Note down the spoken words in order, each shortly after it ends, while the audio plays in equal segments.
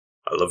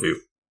I love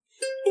you.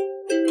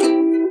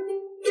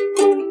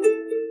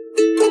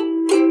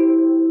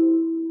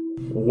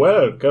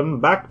 Welcome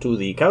back to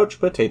the Couch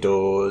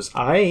Potatoes.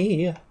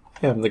 I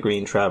am the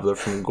Green Traveler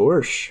from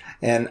Gorsh.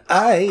 And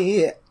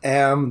I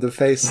am the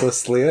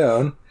Faceless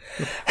Leon.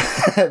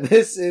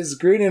 This is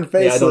Green and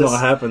Faceless. Yeah, I don't know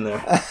what happened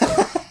there.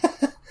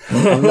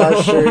 I'm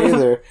not sure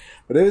either,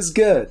 but it was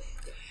good.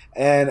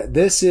 And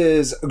this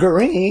is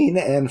Green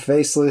and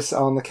Faceless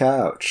on the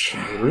Couch.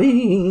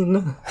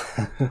 Green.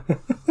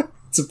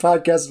 It's a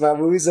podcast about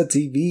movies and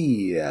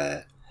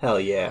TV. Hell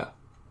yeah.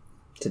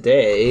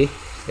 Today,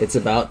 it's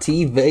about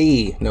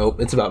TV. Nope,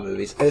 it's about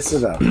movies. It's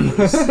about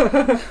movies. It's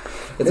a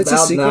about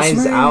sequel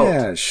Knives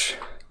smash. Out.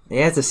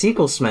 Yeah, it's a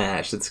sequel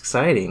smash. It's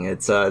exciting.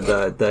 It's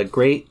the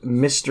great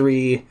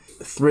mystery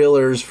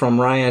thrillers from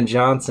Rian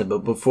Johnson. But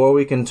before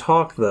we can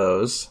talk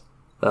those,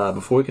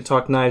 before we can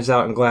talk Knives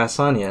Out and Glass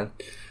Onion,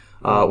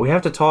 we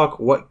have to talk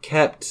what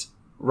kept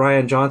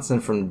Rian Johnson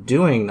from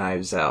doing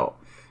Knives Out.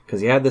 Because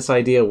he had this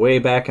idea way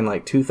back in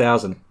like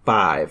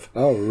 2005.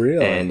 Oh,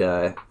 really? And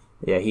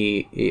yeah,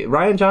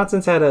 Rian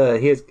Johnson's had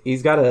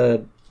he's got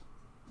the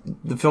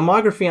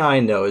filmography I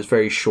know is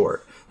very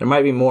short. There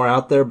might be more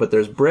out there, but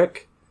there's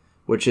Brick,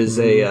 which is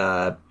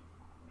a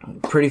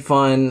pretty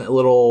fun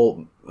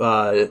little,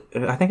 I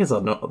think it's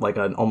like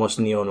an almost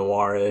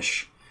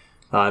neo-noir-ish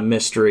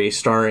mystery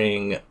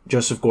starring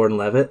Joseph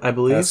Gordon-Levitt, I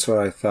believe. That's what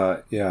I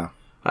thought, yeah.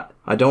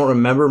 I don't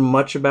remember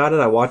much about it.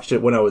 I watched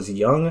it when I was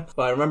young,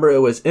 but I remember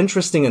it was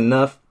interesting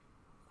enough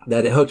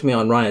that it hooked me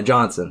on Rian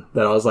Johnson,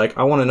 that I was like,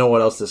 I want to know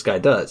what else this guy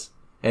does.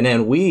 And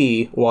then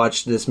we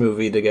watched this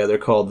movie together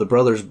called The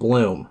Brothers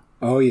Bloom.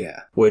 Oh,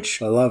 yeah.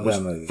 Which I love was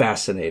that movie.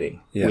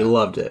 Fascinating. Yeah. We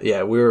loved it.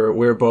 Yeah, we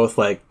were both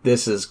like,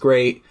 this is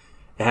great.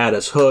 It had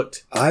us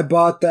hooked. I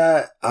bought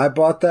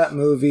that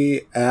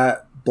movie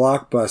at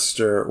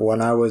Blockbuster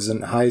when I was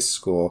in high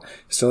school.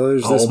 So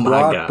there's this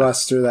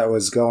Blockbuster that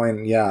was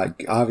going,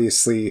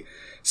 obviously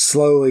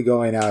slowly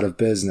going out of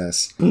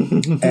business.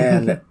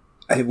 And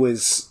it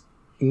was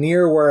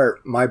near where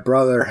my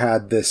brother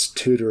had this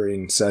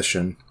tutoring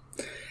session,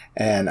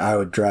 and I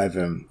would drive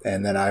him,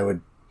 and then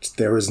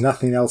there was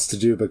nothing else to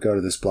do but go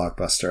to this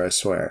Blockbuster, I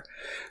swear.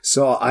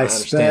 So I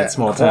spent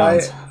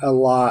quite a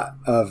lot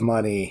of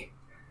money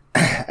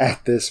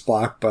at this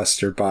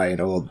Blockbuster buying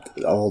old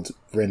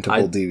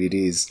rentable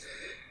DVDs.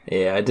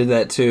 Yeah, I did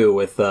that too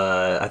with,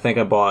 I think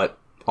I bought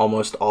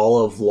almost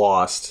all of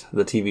Lost,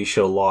 the TV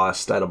show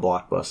Lost, at a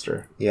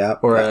Blockbuster. Yeah.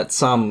 Or at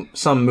some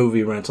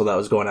movie rental that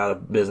was going out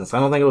of business. I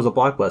don't think it was a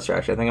Blockbuster,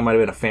 actually. I think it might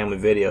have been a Family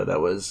Video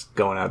that was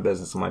going out of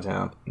business in my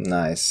town.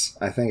 Nice.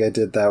 I think I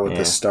did that with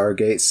the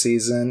Stargate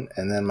season,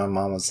 and then my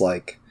mom was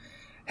like,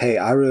 hey,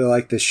 I really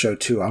like this show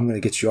too. I'm going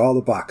to get you all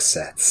the box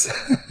sets.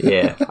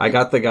 Yeah. I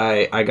got the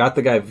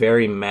guy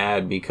very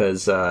mad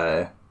because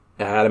I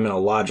had him in a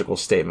logical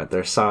statement.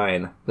 Their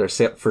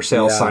for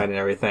sale sign and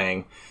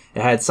everything.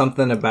 It had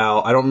something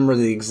about, I don't remember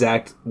the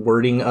exact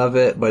wording of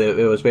it, but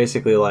it was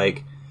basically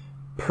like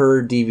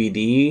per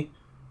DVD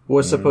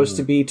was supposed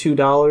to be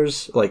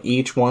 $2. Like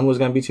each one was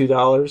going to be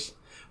 $2.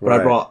 But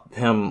right. I brought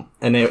him,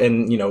 and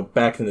you know,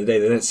 back in the day,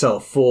 they didn't sell a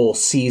full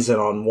season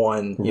on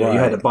one. You know, you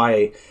had to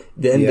buy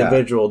the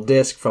individual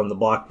disc from the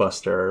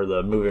Blockbuster or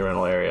the movie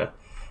rental area.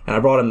 And I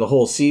brought him the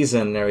whole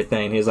season and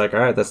everything. And he's like, all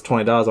right, that's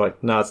 $20. I'm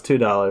like, no, it's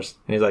 $2.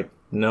 And he's like,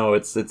 no,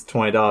 it's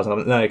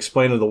 $20. And I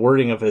explained the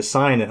wording of his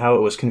sign and how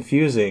it was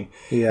confusing.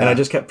 Yeah. And I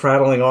just kept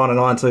prattling on and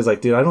on until he's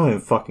like, dude, I don't even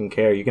fucking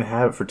care. You can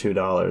have it for $2.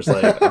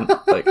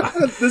 Like,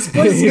 this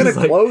place is going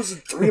to close in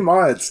 3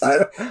 months.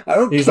 I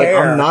don't he's care.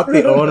 Like, I'm not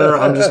the owner.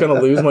 I'm just going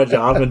to lose my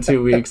job in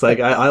 2 weeks. Like,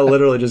 I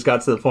literally just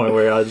got to the point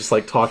where I just,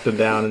 like, talked him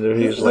down and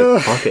he was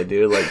like, fuck it,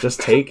 dude. Like, just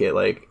take it.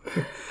 Like,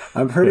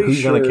 I'm pretty who's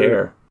sure gonna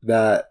care?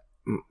 That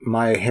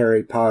my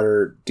Harry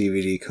Potter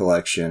DVD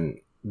collection,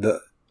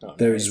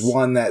 there's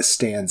one that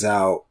stands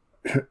out.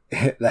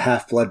 The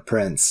Half-Blood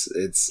Prince.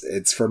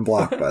 It's from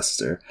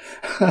Blockbuster.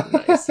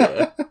 Nice,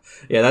 yeah.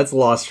 Yeah, that's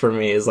lost for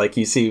me. Is like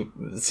you see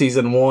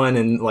season 1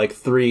 and like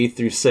 3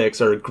 through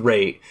 6 are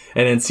great,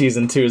 and then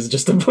season 2 is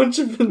just a bunch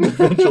of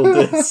individual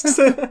discs.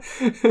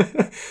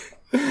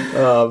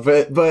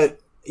 But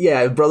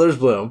yeah, Brothers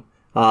Bloom,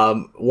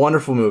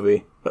 wonderful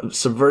movie.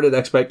 Subverted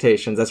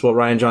expectations. That's what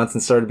Rian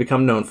Johnson started to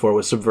become known for,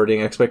 was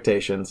subverting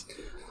expectations.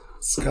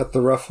 It's got the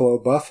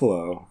Ruffalo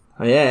Buffalo.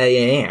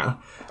 Yeah.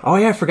 Oh,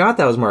 yeah, I forgot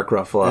that was Mark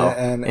Ruffalo.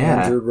 And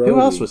Andrew Brody. Who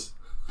else was...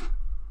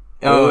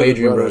 Oh,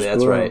 Adrian Brody,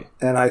 that's right.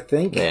 And I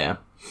think... Yeah.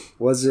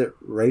 Was it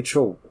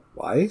Rachel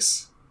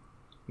Weisz?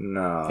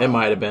 No. It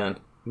might have been.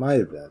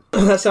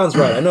 That sounds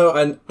right. I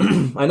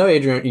know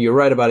Adrian... You're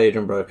right about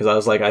Adrian Brody, because I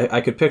was like,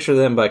 I could picture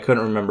them, but I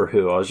couldn't remember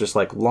who. I was just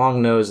like,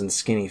 long nose and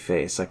skinny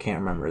face. I can't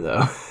remember,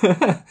 though.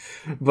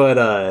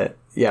 But,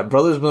 yeah,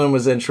 Brothers Bloom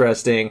was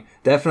interesting.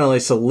 Definitely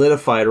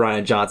solidified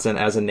Rian Johnson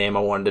as a name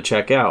I wanted to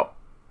check out.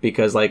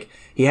 Because, like,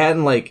 he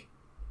hadn't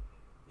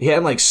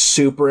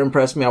super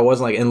impressed me. I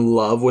wasn't, like, in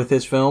love with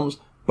his films,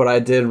 but I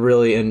did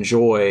really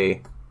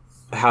enjoy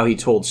how he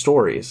told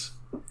stories.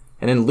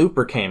 And then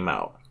Looper came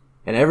out,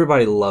 and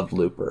everybody loved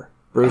Looper.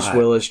 Bruce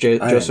Willis,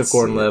 Joseph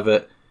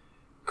Gordon-Levitt.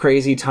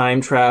 crazy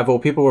time travel.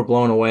 People were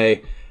blown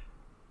away.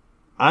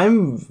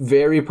 I'm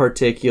very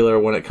particular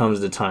when it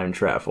comes to time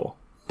travel.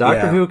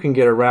 Doctor Who can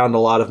get around a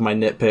lot of my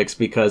nitpicks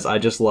because I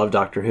just love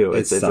Doctor Who.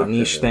 It's a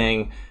niche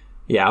thing.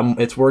 Yeah,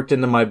 it's worked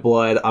into my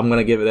blood. I'm going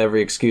to give it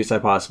every excuse I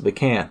possibly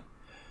can.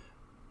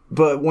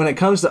 But when it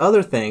comes to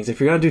other things, if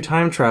you're going to do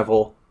time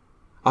travel,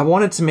 I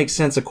want it to make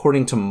sense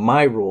according to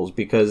my rules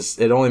because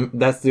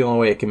that's the only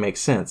way it can make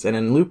sense. And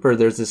in Looper,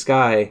 there's this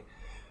guy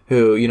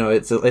who, you know,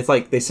 it's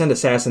like they send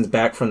assassins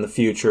back from the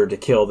future to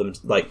kill them,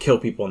 like kill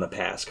people in the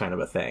past, kind of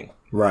a thing.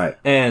 Right.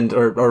 And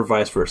or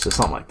vice versa,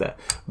 something like that.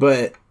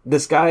 But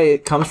this guy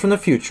comes from the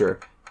future.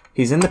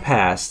 He's in the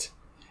past,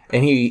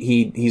 and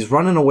he's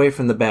running away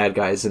from the bad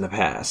guys in the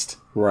past.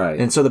 Right.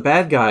 And so the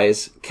bad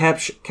guys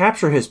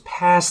capture his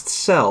past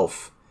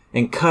self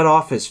and cut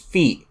off his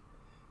feet.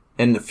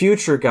 And the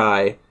future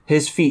guy,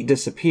 his feet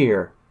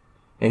disappear.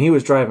 And he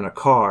was driving a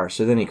car,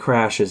 so then he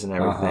crashes and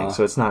everything.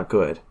 So it's not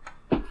good.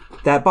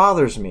 That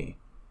bothers me.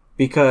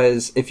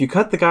 Because if you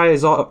cut the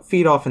guy's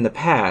feet off in the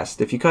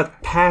past, if you cut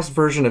the past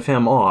version of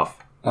him off,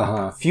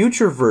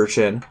 future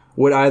version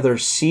would either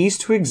cease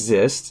to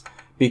exist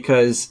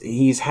because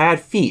he's had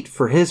feet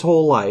for his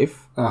whole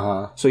life.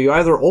 So you're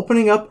either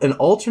opening up an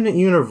alternate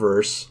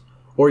universe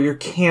or you're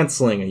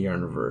canceling a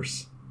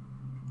universe.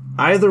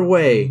 Either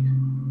way,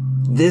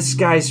 this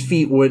guy's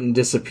feet wouldn't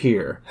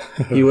disappear.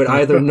 He would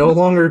either no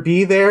longer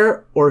be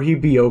there or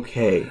he'd be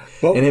okay.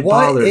 But and it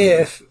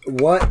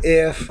what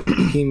if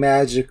he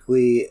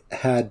magically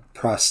had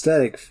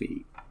prosthetic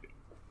feet?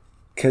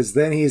 Because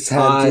then he's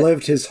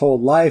lived his whole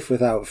life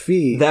without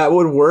feet. That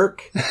would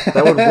work.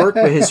 But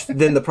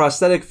then the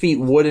prosthetic feet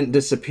wouldn't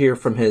disappear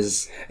from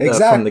his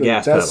from the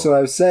gas pedal. That's what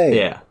I was saying.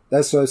 Yeah,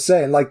 that's what I was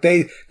saying. Like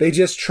they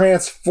just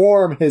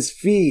transform his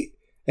feet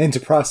into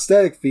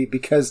prosthetic feet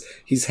because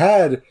he's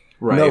had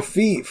no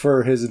feet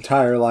for his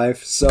entire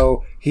life.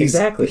 So he's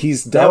that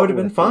would have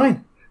been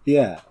fine.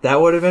 Yeah,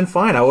 that would have been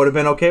fine. I would have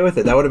been okay with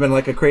it. That would have been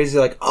like a crazy,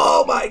 like,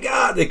 oh my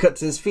god, they cut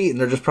his feet and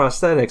they're just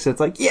prosthetics. It's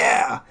like,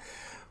 yeah,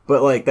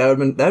 but like that'd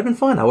have been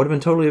fun. I would have been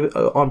totally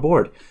on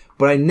board.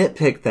 But I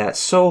nitpicked that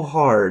so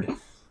hard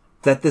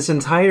that this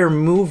entire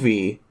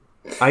movie,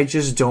 I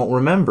just don't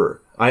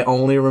remember. I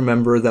only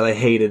remember that I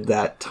hated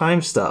that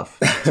time stuff.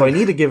 So I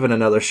need to give it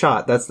another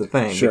shot. That's the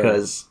thing,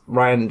 because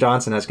Rian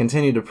Johnson has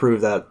continued to prove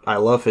that I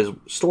love his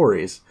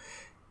stories,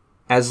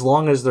 as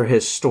long as they're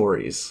his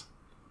stories.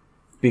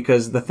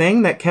 Because the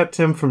thing that kept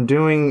him from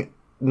doing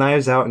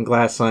Knives Out and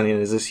Glass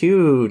Onion is this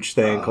huge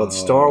thing called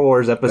Star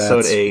Wars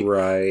Episode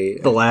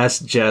 8, The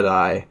Last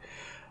Jedi.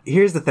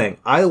 Here's the thing.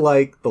 I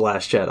like The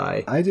Last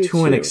Jedi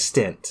to an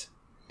extent.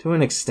 To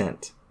an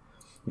extent.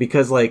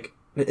 Because, like,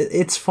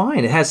 it's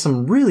fine. It has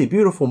some really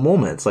beautiful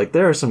moments. Like,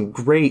 there are some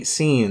great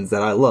scenes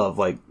that I love.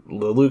 Like,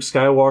 Luke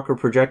Skywalker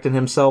projecting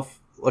himself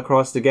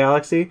across the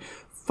galaxy.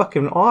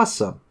 Fucking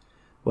awesome.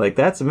 Like,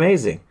 that's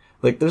amazing.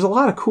 Like, there's a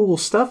lot of cool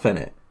stuff in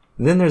it.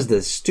 Then there's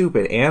this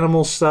stupid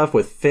animal stuff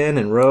with Finn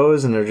and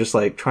Rose, and they're just,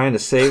 like, trying to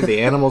save the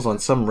animals on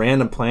some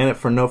random planet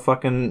for no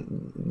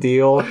fucking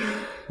deal.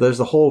 There's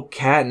the whole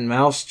cat and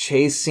mouse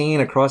chase scene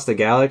across the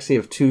galaxy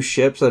of two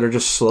ships that are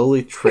just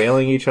slowly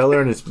trailing each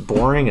other, and it's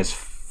boring as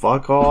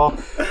fuck all.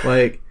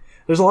 Like,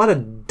 there's a lot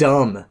of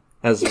dumb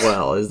as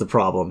well is the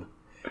problem.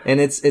 And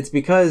it's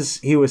because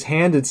he was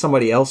handed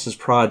somebody else's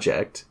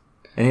project,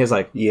 and he was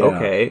like,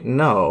 okay,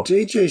 no.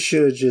 JJ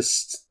should have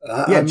just...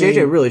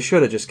 JJ really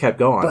should have just kept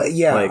going. But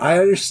yeah, like, I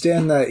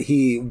understand that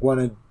he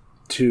wanted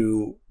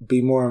to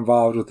be more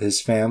involved with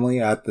his family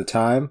at the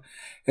time,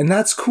 and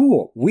that's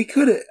cool. We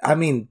could have... I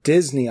mean,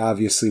 Disney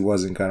obviously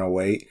wasn't going to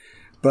wait,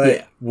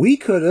 but we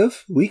could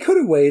have. We could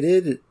have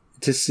waited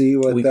to see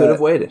what we could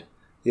have waited.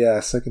 Yeah,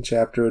 second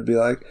chapter would be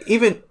like.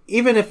 Even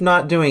if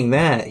not doing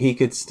that, he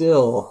could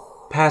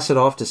still pass it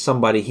off to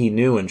somebody he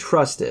knew and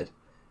trusted,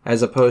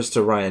 as opposed to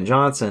Rian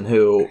Johnson,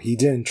 who... He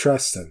didn't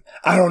trust him.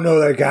 I don't know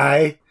that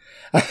guy.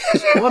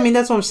 Well, I mean,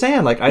 that's what I'm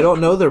saying. Like, I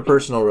don't know their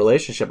personal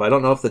relationship. I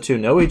don't know if the two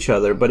know each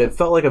other, but it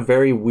felt like a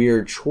very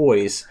weird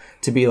choice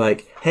to be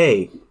like,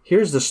 hey,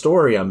 here's the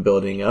story I'm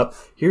building up.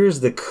 Here's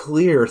the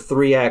clear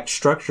 3-act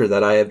structure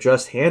that I have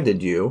just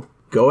handed you.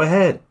 Go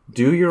ahead.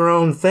 Do your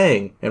own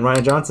thing. And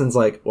Rian Johnson's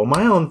like, well,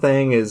 my own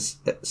thing is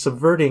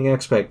subverting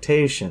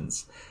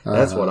expectations.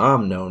 That's what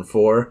I'm known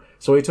for.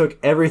 So he took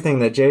everything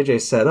that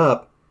JJ set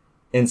up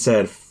and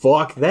said,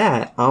 fuck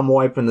that. I'm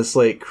wiping the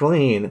slate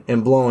clean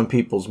and blowing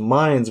people's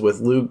minds with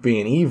Luke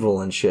being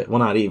evil and shit. Well,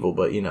 not evil,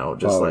 but, you know,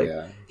 just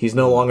he's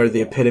no longer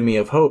the epitome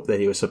of hope that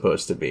he was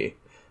supposed to be.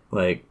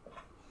 Like,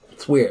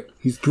 it's weird.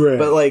 He's great.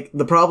 But, like,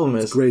 the problem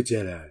is... Great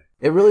Jedi.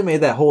 It really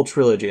made that whole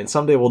trilogy, and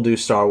someday we'll do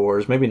Star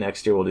Wars. Maybe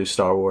next year we'll do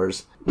Star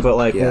Wars. But,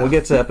 like, when we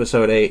get to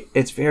Episode 8,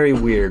 it's very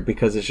weird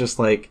because it's just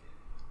like...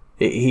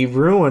 He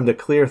ruined a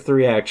clear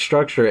 3-act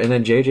structure, and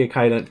then JJ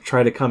kind of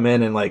tried to come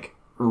in and, like,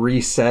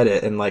 reset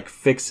it and, like,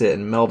 fix it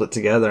and meld it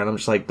together. And I'm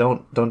just like,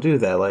 don't do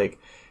that. Like,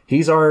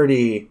 he's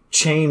already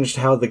changed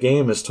how the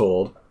game is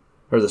told,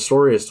 or the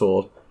story is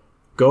told.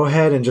 Go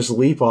ahead and just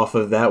leap off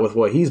of that with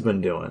what he's been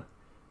doing.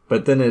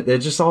 But then it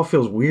just all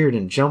feels weird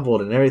and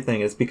jumbled and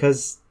everything. It's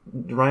because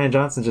Ryan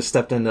Johnson just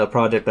stepped into a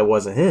project that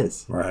wasn't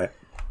his. Right.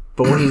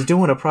 But when he's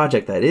doing a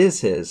project that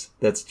is his,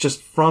 that's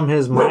just from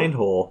his mind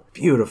hole,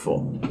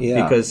 beautiful.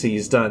 Yeah. Because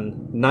he's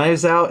done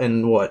Knives Out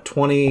in what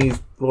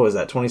was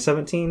that,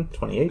 2017?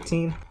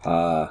 2018?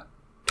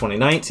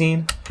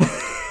 2019?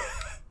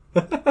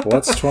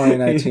 What's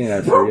 2019?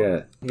 I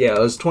forget. Yeah, it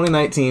was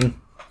 2019.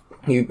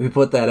 He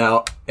put that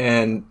out,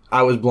 and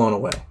I was blown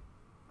away.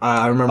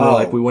 I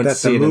remember, we went to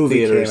see it in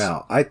theaters. Came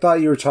out. I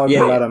thought you were talking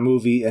about a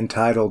movie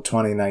entitled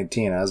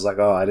 2019. I was like,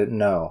 oh, I didn't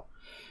know.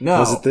 No.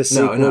 Was it the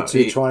sequel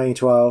to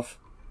 2012?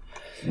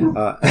 Yeah.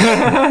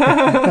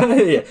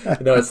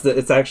 No,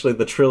 it's actually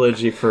the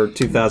trilogy for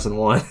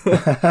 2001.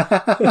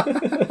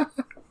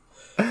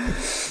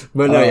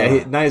 But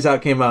no, Knives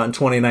Out came out in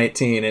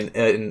 2019,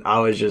 and I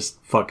was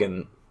just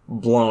fucking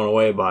blown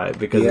away by it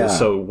because it was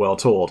so well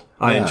told.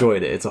 I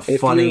enjoyed it. It's a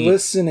funny, if you're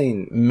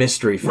listening,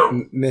 mystery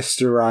film.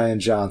 Mr. Ryan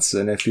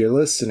Johnson, if you're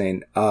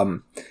listening,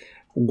 from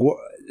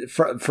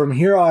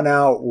here on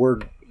out, we're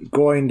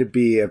going to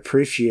be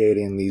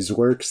appreciating these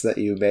works that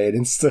you made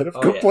instead of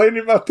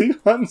complaining about the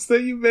ones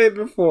that you made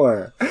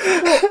before.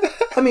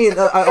 I mean,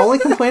 I only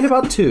complained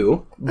about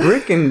 2.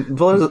 Brick and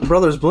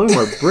Brothers Bloom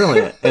are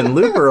brilliant, and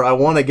Looper I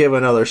want to give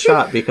another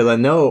shot because I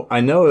know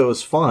it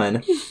was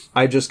fun.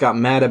 I just got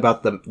mad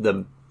about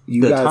the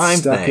time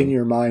stuck thing. In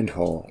your mind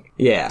hole.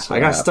 Yeah,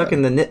 I got stuck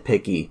in the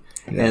nitpicky,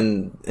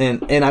 and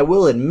I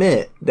will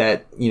admit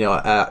that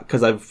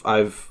because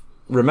I've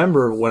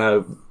remember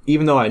when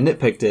even though I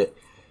nitpicked it,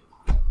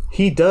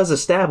 he does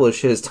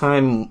establish his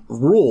time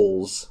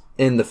rules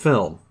in the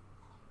film.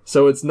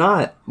 So it's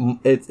not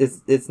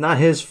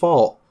his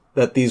fault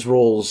that these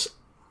rules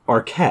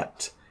are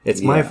kept.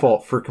 It's my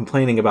fault for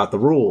complaining about the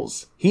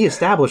rules. He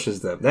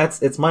establishes them.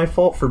 It's my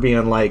fault for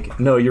being like,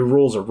 no, your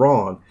rules are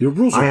wrong. Your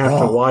rules are wrong. I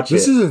have to watch it.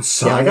 This isn't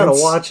science. Yeah, I gotta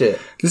watch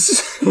it.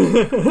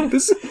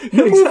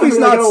 Your movie's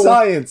not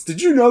science.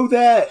 Did you know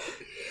that?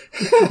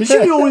 Did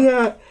you know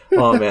that?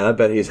 Oh man, I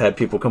bet he's had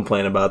people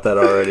complain about that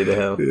already to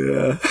him.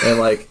 Yeah. And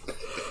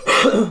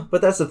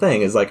but that's the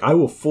thing is I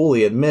will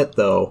fully admit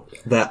though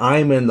that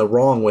I'm in the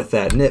wrong with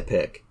that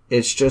nitpick.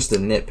 It's just a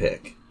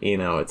nitpick.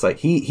 It's like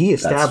he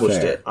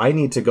established it. I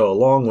need to go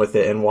along with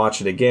it and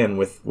watch it again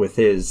with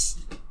his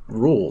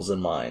rules in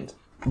mind.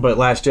 But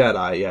Last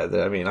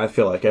Jedi, I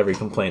feel like every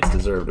complaint's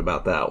deserved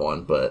about that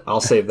one, but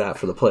I'll save that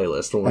for the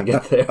playlist when we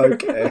get there.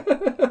 Okay.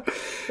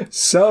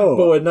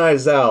 But with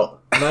Knives Out,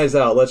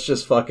 let's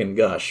just fucking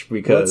gush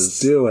because let's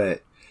do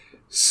it.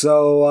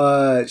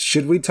 So,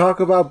 should we talk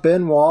about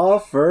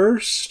Benoit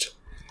first?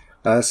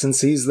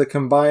 Since he's the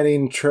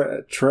combining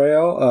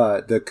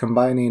the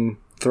combining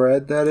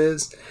thread, that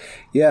is.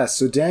 Yeah,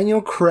 so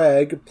Daniel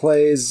Craig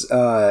plays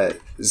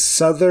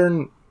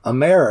Southern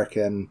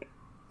American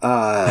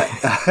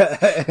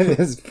and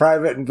his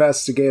private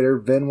investigator,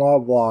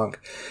 Benoit Blanc.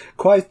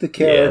 Quite the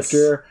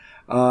character. Yes.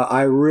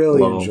 I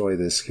really enjoy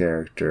this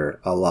character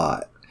a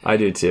lot. I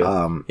do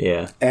too.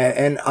 Yeah.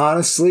 And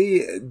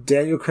honestly,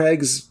 Daniel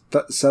Craig's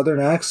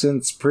Southern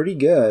accent's pretty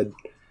good.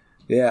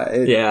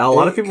 Yeah. A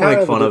lot of people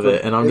make fun of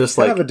it, and I'm just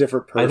like, a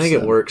different person, I think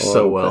it works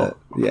so well.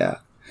 Bit. Yeah.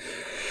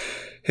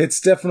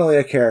 It's definitely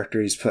a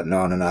character he's putting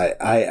on, and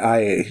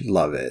I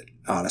love it,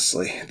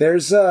 honestly.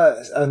 There's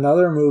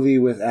another movie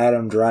with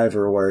Adam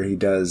Driver where he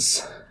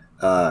does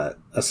a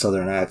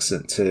Southern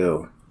accent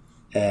too,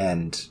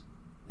 and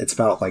it's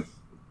about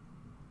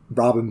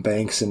Robin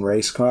Banks and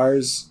race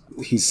cars.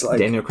 He's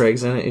Daniel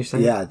Craig's in it, you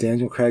saying? Yeah,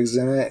 Daniel Craig's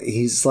in it.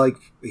 He's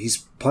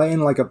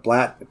playing a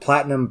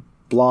platinum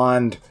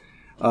blonde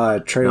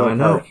trailer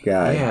park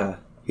guy.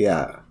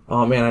 Yeah.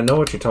 Oh man, I know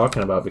what you're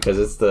talking about because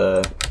it's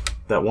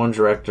that one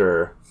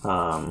director.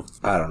 I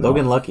don't know.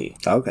 Logan Lucky.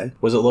 Okay.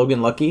 Was it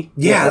Logan Lucky?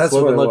 Yeah, that's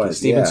Logan what it Lucky. was.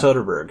 Steven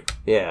Soderbergh.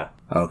 Yeah.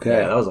 Okay.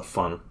 Yeah, that was a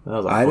fun.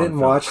 I didn't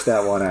watch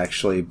that one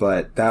actually,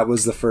 but that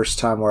was the first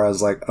time where I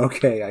was like,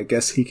 okay, I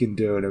guess he can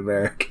do an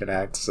American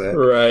accent.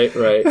 Right.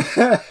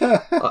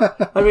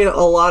 I mean,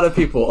 a lot of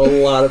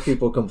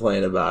people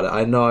complain about it.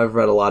 I know I've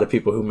read a lot of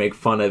people who make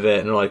fun of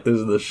it and are like, "This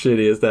is the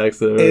shittiest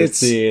accent I've ever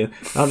seen."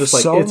 I'm just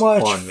like, it's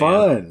much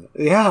fun. Man.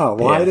 Yeah.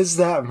 Why does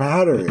that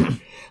matter?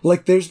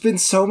 There's been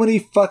so many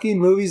fucking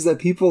movies that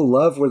people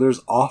love where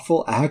there's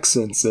awful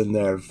accents in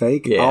there.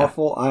 Fake,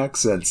 awful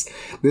accents.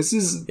 This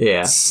is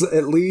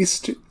at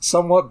least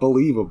somewhat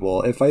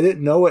believable. If I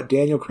didn't know what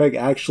Daniel Craig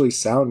actually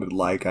sounded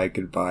like, I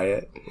could buy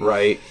it.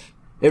 Right.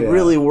 It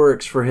really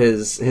works for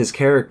his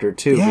character,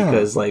 too,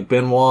 because,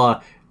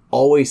 Benoit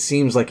always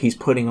seems like he's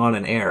putting on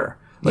an air.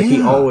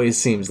 He always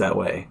seems that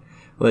way.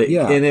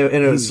 And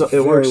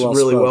it works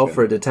really well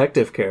for a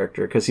detective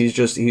character because he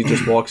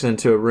just walks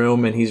into a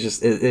room and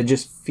it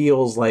just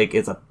feels like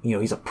it's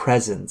he's a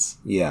presence.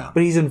 Yeah.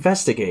 But he's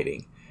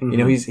investigating.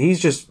 Mm-hmm. He's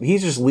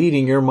just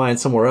leading your mind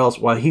somewhere else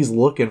while he's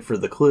looking for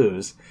the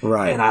clues.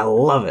 Right. And I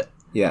love it.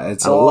 Yeah, I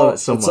love it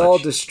so much. It's all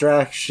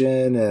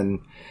distraction and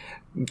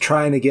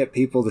trying to get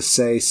people to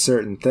say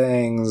certain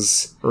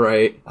things.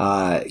 Right.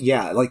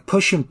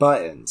 Pushing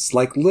buttons.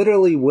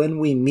 Literally when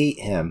we meet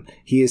him,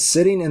 he is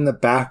sitting in the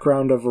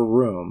background of a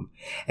room,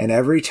 and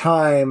every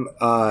time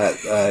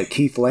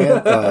Keith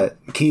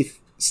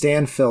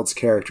Stanfield's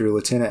character,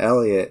 Lieutenant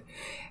Elliot,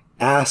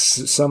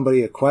 asks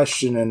somebody a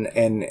question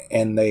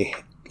and they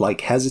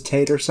like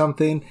hesitate or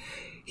something,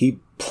 he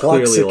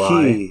plucks a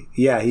key.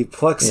 Yeah, he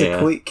plucks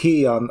a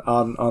key on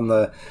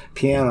the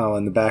piano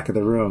in the back of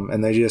the room,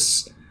 and they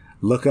just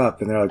look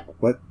up and they're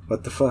like, "What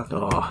the fuck?"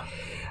 Oh.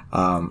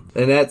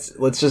 And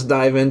let's just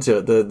dive into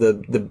it.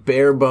 The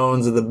bare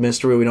bones of the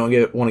mystery. We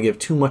don't want to give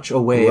too much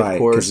away, right, of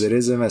course, because it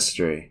is a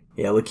mystery.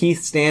 Yeah, Lakeith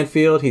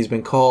Stanfield. He's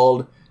been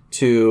called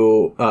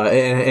to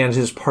and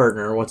his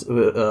partner. What's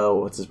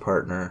his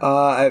partner?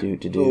 I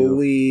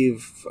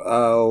believe.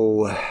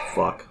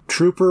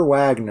 Trooper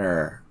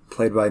Wagner,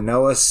 played by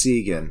Noah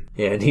Segan.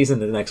 Yeah, and he's in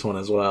the next one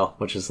as well,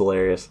 which is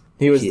hilarious.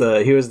 He was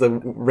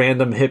the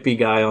random hippie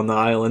guy on the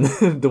island,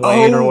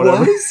 Dwayne or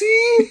whatever. Was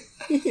he?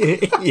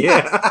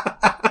 Yeah.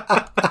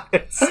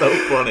 It's so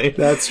funny.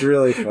 That's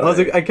really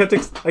funny. I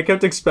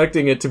kept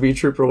expecting it to be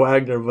Trooper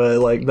Wagner, but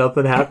like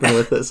nothing happened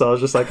with it. So I was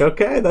just like,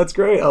 okay, that's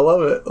great. I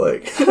love it.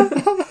 Like,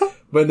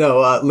 but no,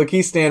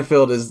 Lakeith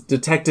Stanfield is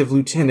Detective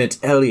Lieutenant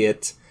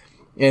Elliot,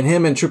 and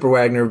him and Trooper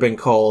Wagner have been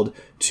called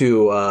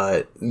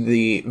to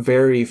the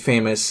very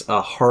famous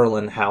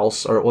Harlan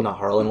house, or well, not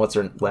Harlan. What's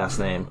her last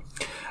name?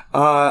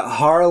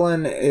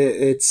 Harlan.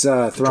 It's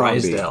Thrombey.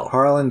 Drysdale.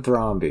 Harlan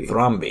Thrombey.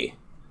 Thrombey.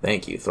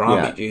 Thank you,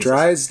 Thrombey. Yeah. Jesus.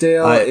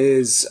 Drysdale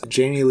is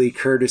Jamie Lee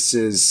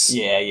Curtis's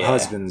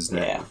husband's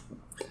name. Yeah.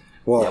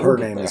 Well, her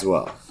name as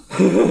well.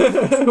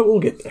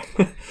 We'll get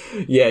there.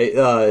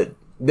 Yeah,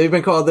 they've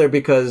been called there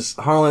because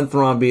Harlan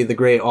Thrombey, the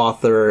great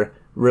author,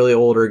 really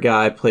older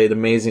guy, played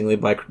amazingly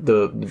by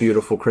the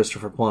beautiful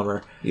Christopher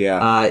Plummer.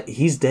 Yeah.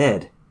 He's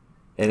dead.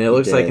 And it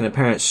looks like an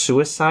apparent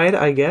suicide,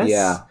 I guess.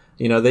 Yeah.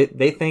 You know,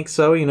 they think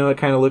so. You know, it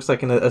kind of looks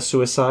like a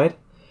suicide.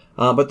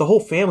 But the whole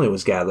family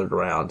was gathered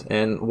around,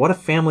 and what a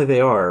family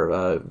they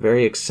are.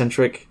 Very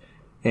eccentric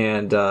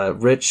and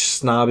rich,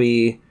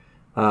 snobby,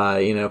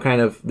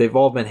 they've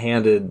all been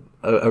handed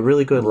a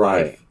really good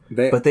life.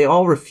 But they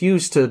all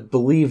refuse to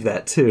believe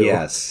that, too.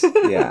 Yes,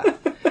 yeah.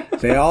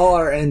 They all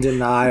are in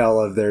denial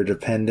of their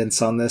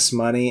dependence on this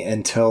money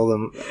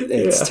until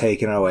it's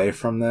taken away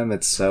from them.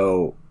 It's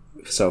so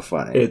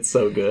funny. It's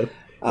so good.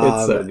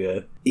 It's so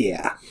good.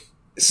 Yeah.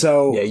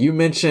 So yeah, you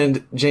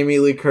mentioned Jamie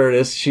Lee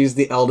Curtis. She's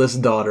the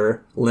eldest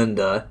daughter,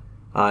 Linda.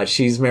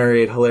 She's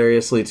married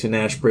hilariously to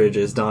Nash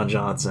Bridges, Don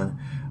Johnson,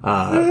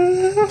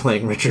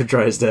 playing Richard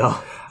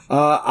Drysdale.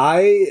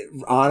 I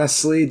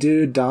honestly,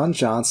 dude, Don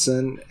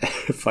Johnson,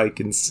 if I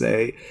can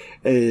say,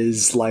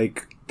 is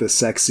like the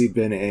sexy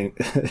Bill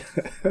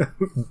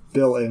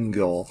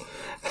Engel.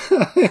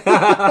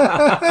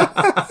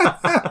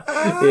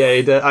 Yeah,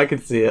 he did. I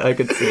could see it.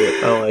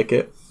 I like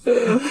it.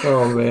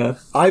 Oh man,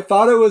 I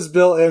thought it was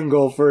Bill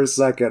Engel for a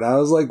second. I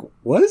was like,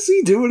 what is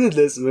he doing in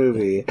this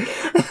movie?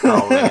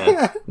 Oh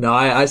man, no,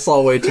 I saw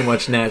way too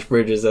much Nash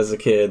Bridges as a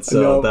kid,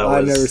 so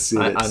I've never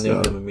seen it. I knew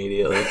him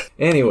immediately.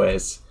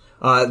 Anyways,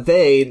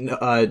 Jamie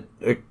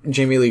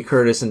Lee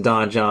Curtis and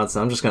Don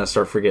Johnson. I'm just gonna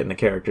start forgetting the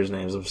characters'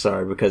 names. I'm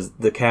sorry, because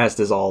the cast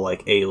is all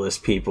like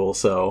A-list people,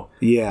 so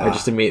yeah, I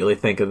just immediately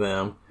think of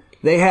them.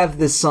 They have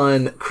this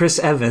son, Chris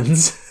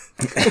Evans.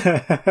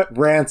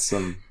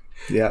 Ransom.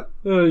 Yep.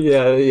 Oh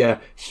yeah.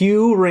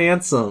 Hugh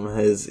Ransom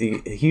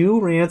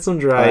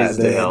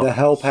Drysdale. The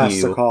help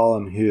has to call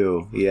him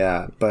Hugh.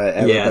 Yeah, but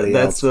everybody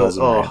else calls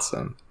him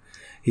Ransom.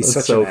 He's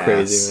such so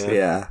crazy, man.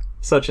 Yeah,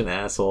 such an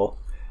asshole.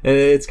 And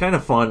it's kind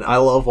of fun. I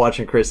love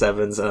watching Chris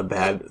Evans in a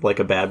bad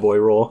boy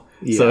role.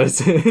 Yeah.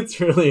 So it's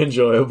really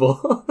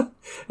enjoyable.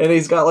 And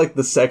he's got like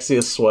the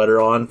sexiest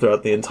sweater on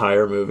throughout the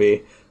entire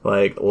movie.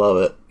 Like, love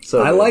it.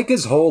 So I like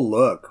his whole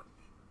look.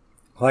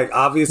 Like,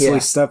 obviously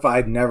stuff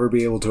I'd never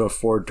be able to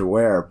afford to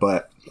wear,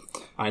 but...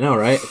 I know,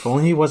 right? If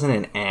only he wasn't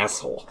an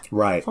asshole.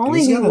 Right. If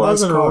only he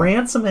wasn't a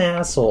ransom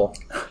asshole.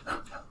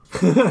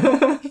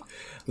 The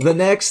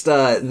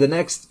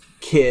next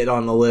kid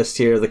on the list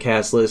here, the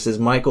cast list, is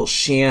Michael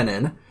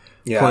Shannon,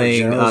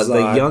 playing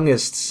the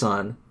youngest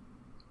son.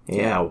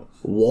 Yeah,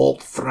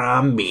 Walt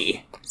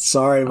Thrombey.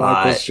 Sorry,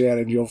 Michael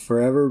Shannon, you'll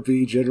forever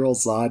be General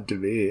Zod to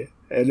me.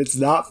 And it's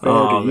not fair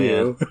to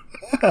you.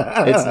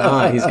 It's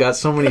not. He's got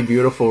so many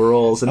beautiful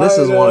roles, and this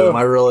is one of them.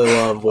 I really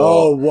love Walt.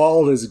 Oh,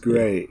 Walt is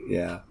great.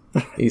 Yeah,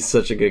 he's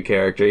such a good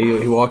character.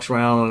 He walks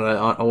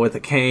around with a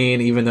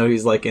cane, even though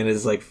he's like in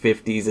his like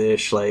 50s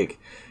ish, like,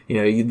 you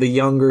know, the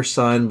younger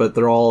son, but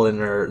they're all in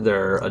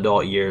their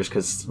adult years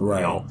because you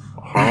know,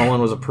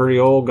 Harlan was a pretty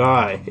old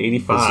guy,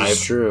 85.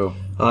 This is true.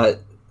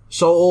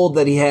 So old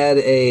that he had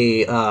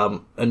a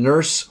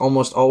nurse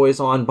almost always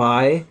on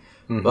by.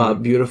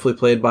 Beautifully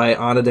played by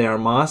Ana de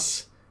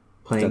Armas,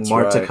 playing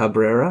Marta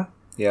Cabrera.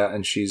 Yeah,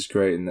 and she's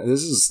great. And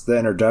this is the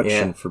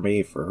introduction for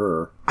me for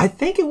her. I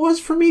think it was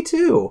for me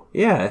too.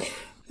 Yeah.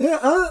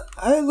 Yeah,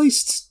 at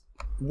least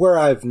where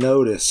I've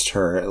noticed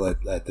her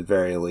at the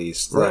very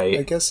least. Right.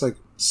 I guess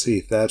see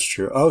if that's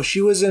true. Oh,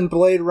 she was in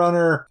Blade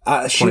Runner.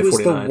 She was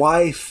the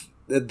wife,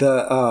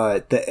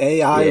 the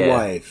AI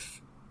wife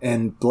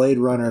in Blade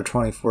Runner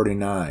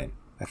 2049.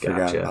 I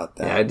forgot about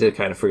that. Yeah, I did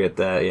kind of forget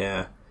that.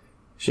 Yeah.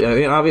 I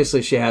mean,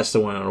 obviously she has to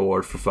win an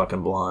award for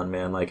fucking Blonde,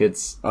 man. Like,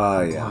 it's...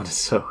 Blonde is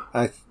so...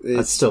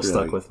 It's still really,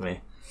 stuck with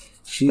me.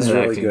 She's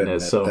really good in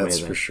it, so that's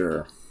amazing. For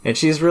sure. And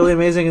she's really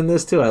amazing in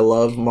this, too. I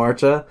love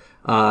Marta.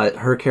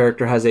 Her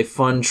character has a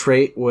fun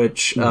trait,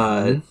 which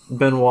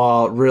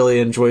Benoit really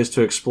enjoys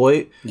to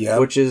exploit,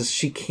 which is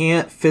she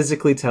can't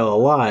physically tell a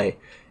lie.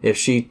 If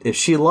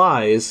she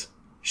lies...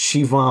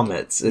 she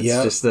vomits. It's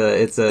just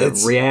a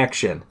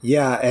reaction.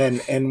 Yeah,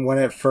 and when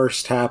it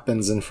first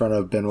happens in front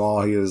of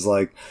Benoit, he was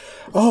like,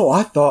 "Oh,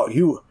 I thought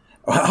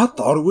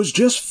it was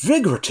just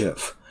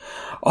figurative.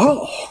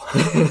 Oh,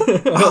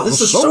 this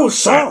is so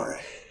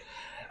sorry.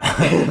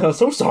 I'm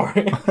so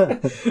sorry."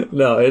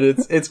 No,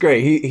 it's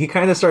great. He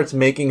kind of starts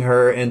making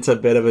her into a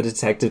bit of a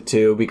detective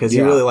too, because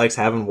he really likes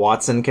having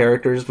Watson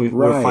characters.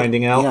 We're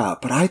finding out. Yeah,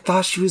 but I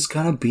thought she was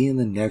gonna be in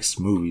the next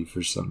movie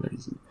for some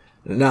reason.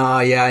 Nah,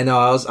 yeah, I know.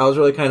 I was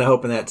really kind of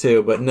hoping that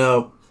too, but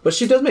no. But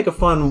she does make a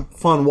fun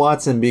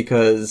Watson,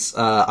 because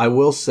I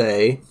will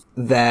say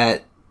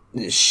that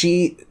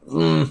she.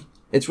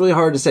 It's really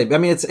hard to say. I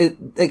mean,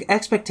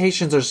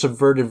 expectations are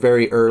subverted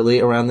very early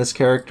around this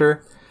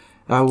character.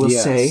 I will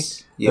say,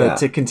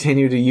 to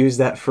continue to use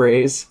that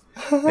phrase,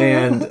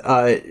 and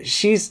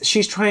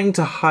she's trying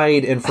to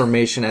hide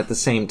information at the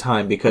same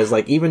time, because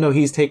like even though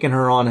he's taken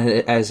her on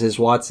as his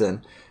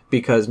Watson.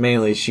 Because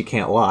mainly she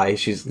can't lie.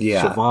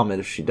 She'll vomit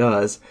if she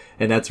does.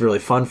 And that's really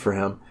fun for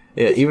him.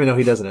 Even though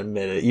he doesn't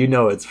admit it. You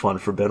know it's fun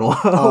for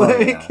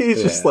Benoit.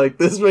 He's just like,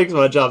 this makes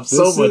my job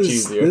so much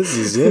easier. This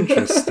is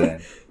interesting.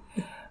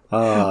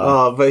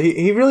 But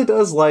he really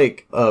does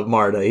like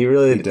Marta. He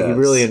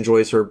really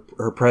enjoys her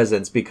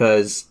presence,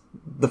 because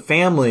the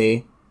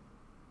family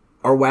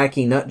are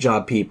wacky nut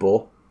job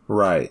people.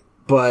 Right.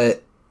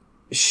 But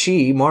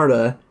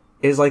Marta,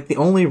 is like the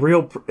only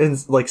real,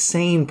 like,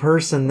 sane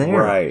person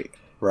there.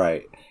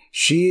 Right.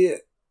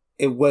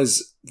 It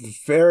was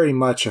very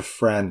much a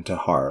friend to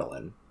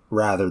Harlan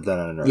rather than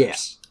a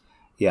nurse.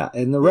 Yeah.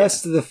 And the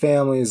rest of the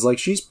family is like,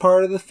 she's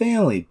part of the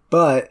family,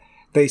 but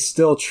they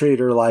still treat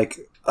her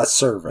like a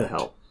servant. The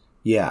help.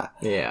 Yeah.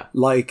 Yeah.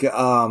 Like,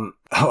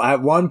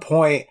 at one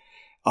point,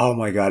 oh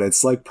my God,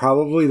 it's like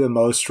probably the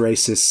most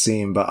racist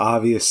scene, but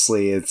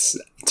obviously it's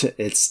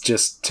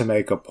just to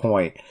make a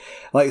point.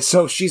 Like,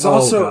 so she's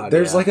also,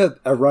 there's like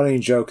a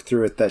running joke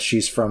through it that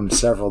she's from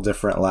several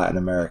different Latin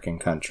American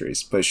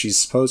countries, but she's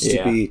supposed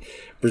to be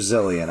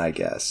Brazilian, I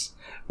guess,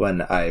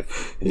 when I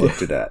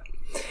looked it at.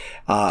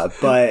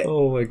 But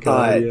oh my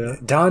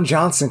God, Don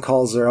Johnson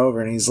calls her over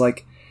and he's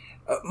like,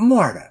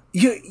 Marta,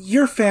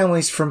 your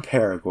family's from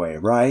Paraguay,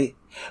 right?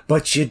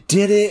 But you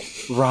did it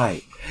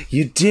right.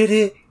 You did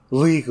it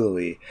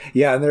legally.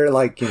 Yeah, and they're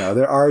like,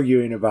 they're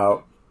arguing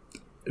about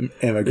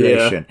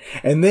immigration.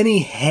 And then he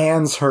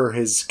hands her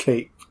his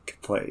cake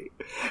plate.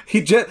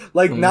 He just,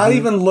 not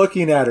even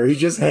looking at her, he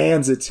just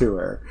hands it to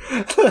her.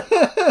 And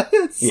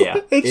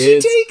she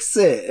takes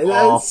it. And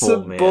awful, that's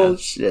some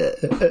bullshit.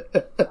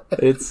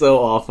 It's so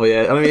awful,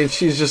 yeah. I mean,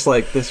 she's just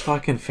like, this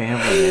fucking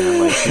family,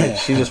 man. Like,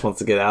 she just wants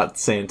to get out at the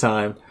same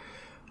time.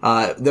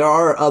 There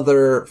are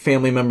other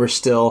family members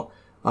still.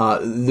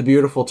 The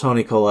beautiful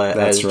Toni Collette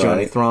as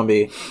Joni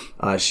Thromby.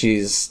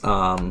 She's,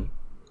 I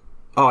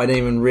didn't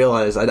even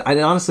realize.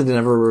 I honestly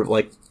never,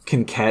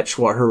 can catch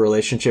what her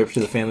relationship to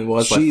the family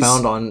was. But I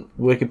found on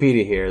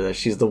Wikipedia here that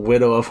she's the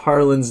widow of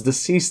Harlan's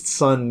deceased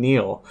son,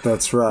 Neil.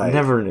 That's right. I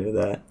never knew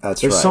that.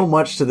 There's so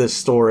much to this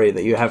story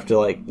that you have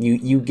to,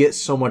 you get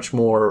so much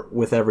more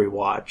with every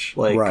watch.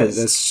 Right,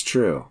 that's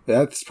true.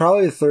 That's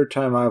probably the third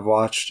time I've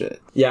watched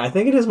it. Yeah, I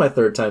think it is my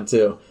third time,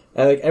 too.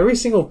 And, every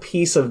single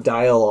piece of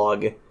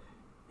dialogue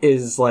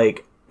is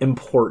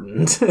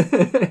important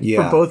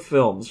for both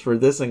films, for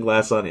this and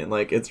Glass Onion.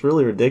 It's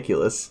really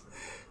ridiculous.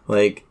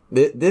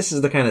 This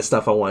is the kind of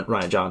stuff I want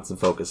Rian Johnson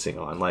focusing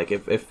on. I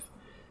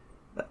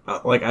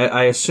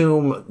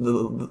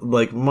assume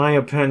my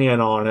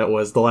opinion on it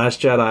was The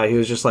Last Jedi. He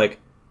was just like,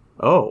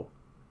 oh,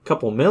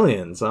 couple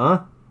millions,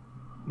 huh?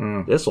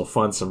 This will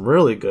fund some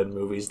really good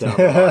movies down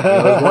the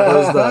line. It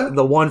was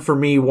the one for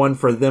me, one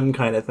for them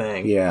kind of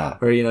thing. Yeah.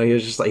 Where, he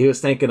was just he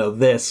was thinking of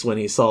this when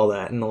he saw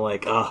that, and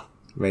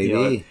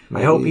maybe.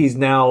 I hope he's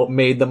now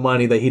made the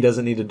money that he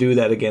doesn't need to do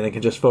that again and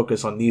can just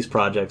focus on these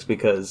projects,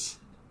 because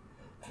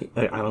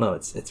I don't know,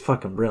 it's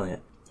fucking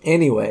brilliant.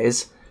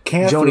 Anyways,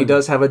 Joni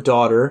does have a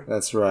daughter.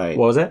 That's right.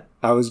 What was it?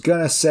 I was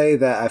gonna say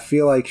that I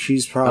feel like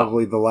she's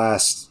probably the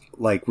last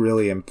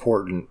really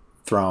important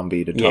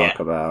Thromby to talk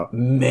about.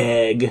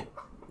 Meg,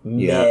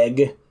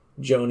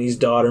 Joni's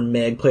daughter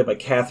Meg, played by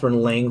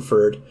Catherine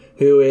Langford,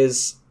 who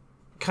is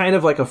kind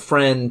of like a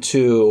friend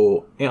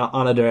to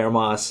Ana de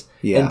Armas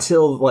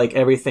until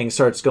everything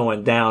starts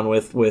going down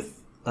with it's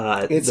the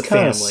family. It's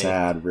kind of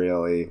sad,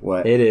 really.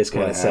 It is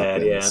kind of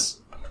sad, yeah.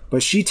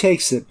 But she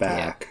takes it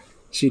back. Yeah.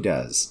 She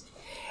does.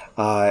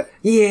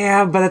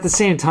 Yeah, but at the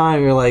same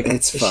time, you're like,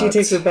 it's she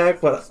takes it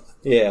back, but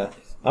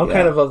I'm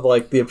kind of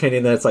the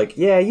opinion that it's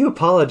you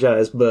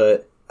apologize,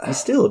 but you're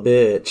still a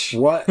bitch.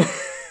 What?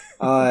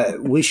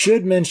 We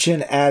should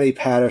mention Addie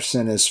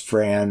Patterson as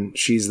Fran.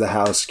 She's the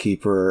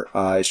housekeeper.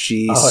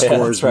 She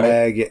scores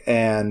Meg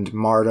and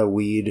Marta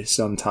weed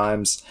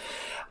sometimes,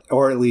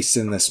 or at least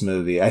in this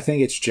movie. I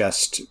think it's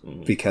just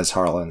because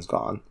Harlan's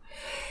gone.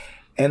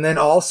 And then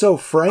also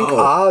Frank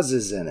Oz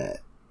is in it.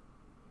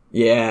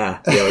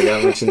 Yeah, we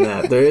gotta mention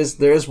that. There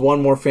is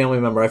one more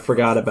family member I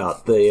forgot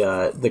about.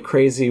 The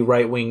crazy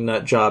right-wing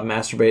nut job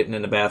masturbating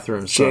in the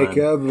bathroom son.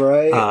 Jacob,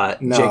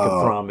 right? No. Jacob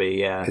Fromby,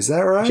 yeah. Is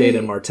that right?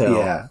 Jaden Martell.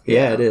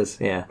 Yeah, it is,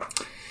 yeah.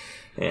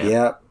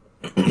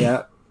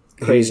 Yep.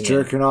 He's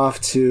jerking off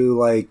to,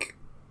 like,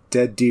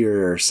 dead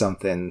deer or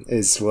something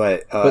is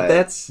what but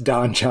that's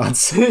Don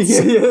Johnson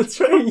yeah, that's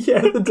right.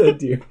 Yeah, the dead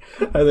deer.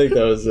 I think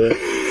that was it.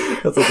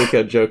 That's what they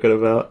kept joking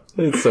about.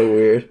 It's so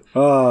weird.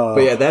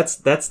 But yeah, that's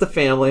the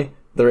family.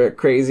 They're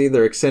crazy.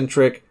 They're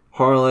eccentric.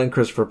 Harlan,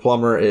 Christopher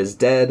Plummer, is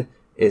dead.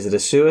 Is it a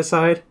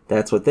suicide?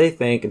 That's what they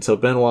think until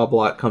Benoit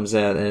Blanc comes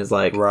in and is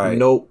like,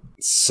 nope.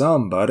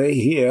 Somebody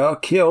here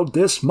killed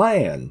this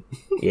man.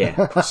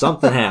 Yeah,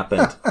 something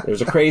happened.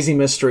 There's a crazy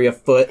mystery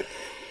afoot,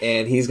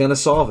 and he's going to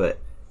solve it.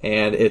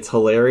 And it's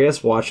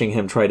hilarious watching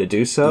him try to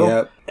do so.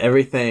 Yep.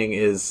 Everything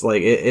is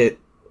like it.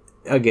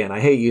 Again, I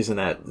hate using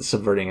that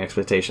subverting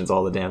expectations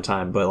all the damn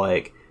time, but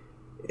like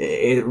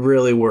it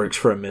really works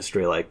for a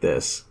mystery like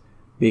this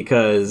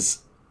because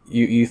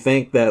you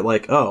think that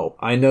like, oh,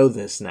 I know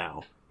this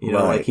now. You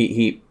know, like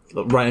he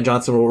Rian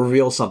Johnson will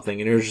reveal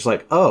something, and you're just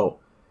like, oh,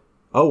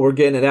 we're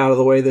getting it out of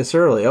the way this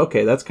early.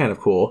 Okay, that's kind of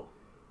cool.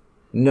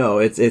 No,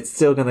 it's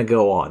still gonna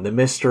go on. The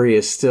mystery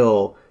is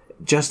still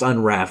just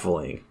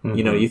unraveling. Mm-hmm.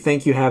 You know, you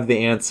think you have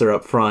the answer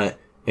up front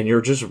and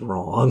you're just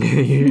wrong.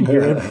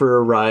 You're in for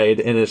a ride,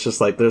 and it's just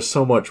like there's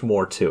so much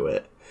more to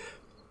it.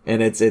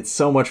 And it's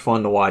so much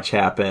fun to watch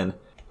happen.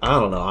 I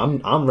don't know.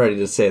 I'm ready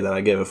to say that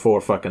I give it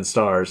 4 fucking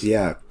stars.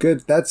 Yeah,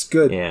 good. That's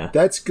good. Yeah.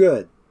 That's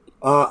good.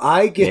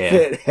 I give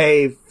it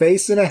a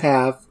face and a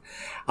half.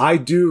 I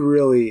do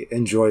really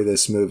enjoy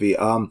this movie.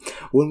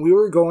 When we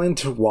were going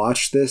to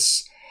watch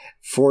this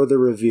for the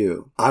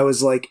review, I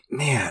was like,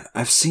 man,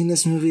 I've seen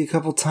this movie a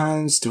couple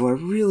times. Do I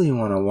really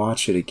want to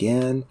watch it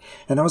again?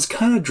 And I was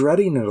kind of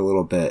dreading it a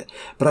little bit,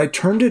 but I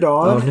turned it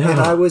on and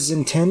I was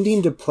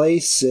intending to play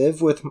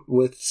Civ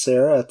with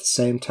Sarah at the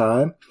same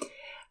time.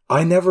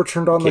 I never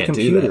turned on the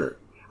computer.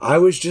 I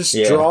was just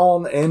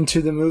drawn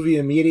into the movie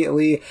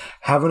immediately,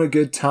 having a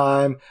good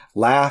time,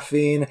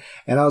 laughing.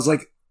 And I was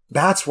like,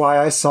 that's why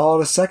I saw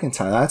it a second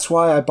time. That's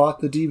why I bought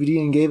the DVD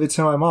and gave it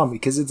to my mom,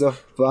 because it's a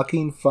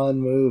fucking fun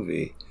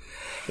movie.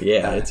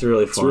 Yeah, it's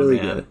really fun, really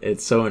man. Good.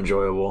 It's so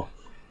enjoyable.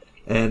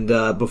 And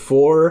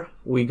before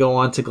we go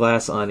on to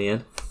Glass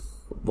Onion,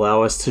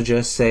 allow us to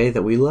just say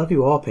that we love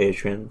you all,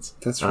 patrons.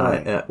 That's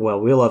right. Well,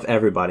 we love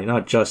everybody,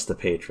 not just the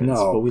patrons.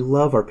 No, but we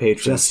love our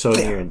patrons so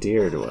near and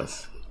dear to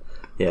us.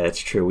 Yeah, it's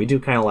true. We do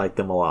kind of like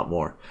them a lot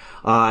more.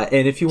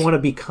 And if you want to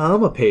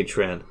become a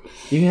patron,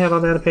 you can head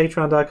on down to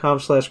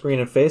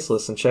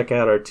patreon.com/greenandfaceless and check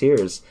out our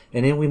tiers.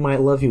 And then we might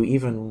love you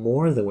even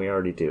more than we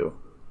already do.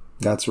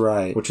 That's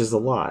right. Which is a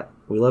lot.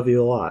 We love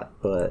you a lot,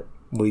 but...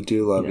 We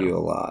do love you a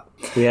lot.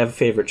 We have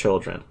favorite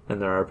children,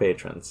 and they're our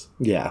patrons.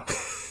 Yeah.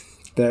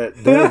 They're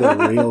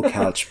the real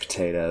couch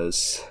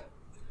potatoes.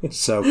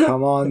 So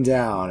come on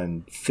down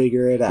and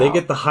figure it out. They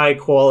get the high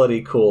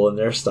quality cool in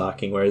their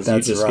stocking, whereas you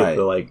just get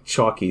the like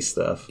chalky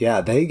stuff. Yeah,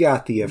 they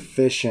got the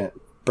efficient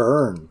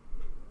burn.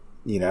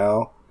 You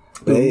know?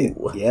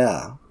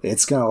 Yeah.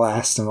 It's gonna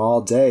last them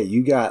all day.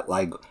 You got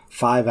like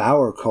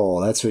 5-hour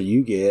coal. That's what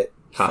you get.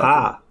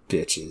 Haha.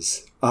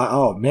 Bitches.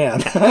 Oh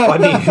man. I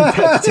mean,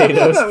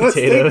 potatoes.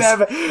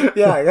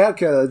 Yeah,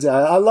 okay.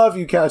 I love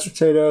you, couch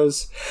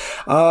potatoes.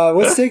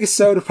 Let's take a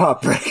soda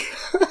pop break.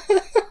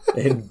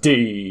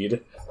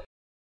 Indeed.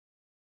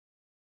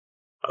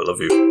 I love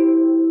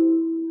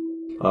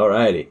you.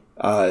 Alrighty.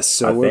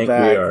 So we're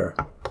back. We are.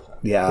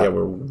 Yeah,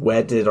 we're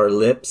wetted our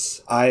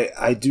lips.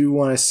 I do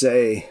want to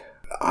say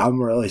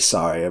I'm really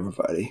sorry,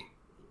 everybody.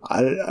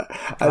 I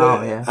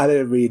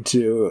didn't mean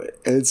to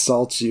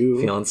insult you.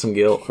 Feeling some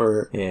guilt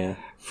for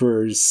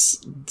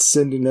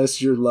sending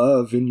us your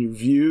love and your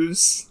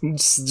views.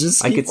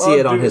 Just I could see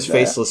it on his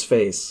faceless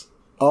face.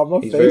 On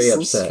my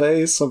faceless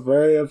face, I'm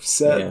very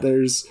upset. Yeah.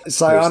 There's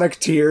psionic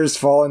tears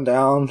falling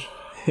down.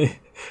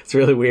 It's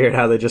really weird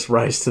how they just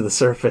rise to the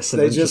surface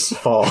and then just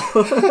fall.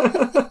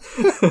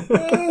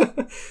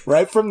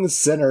 Right from the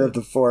center of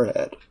the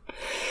forehead.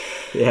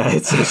 Yeah,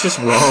 it's just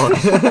wrong.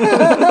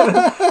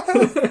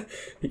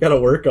 You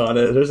gotta work on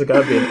it. There's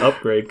gotta be an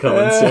upgrade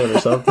coming soon or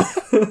something.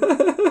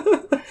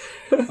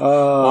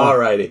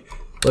 Alrighty,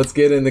 let's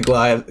get into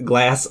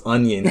Glass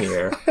Onion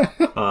here.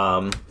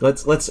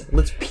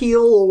 Let's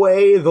peel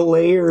away the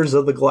layers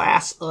of the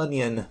glass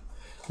onion.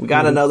 We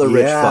got another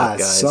rich fuck,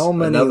 guys. So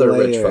many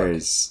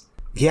layers.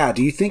 Yeah,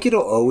 do you think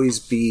it'll always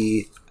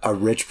be a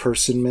rich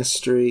person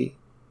mystery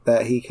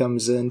that he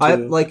comes into?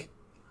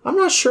 I'm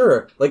not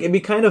sure. Like, it'd be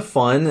kind of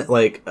fun.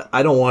 Like,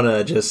 I don't want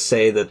to just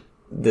say that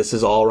this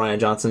is all Rian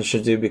Johnson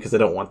should do because I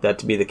don't want that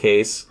to be the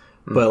case.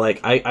 But, like,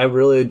 I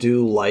really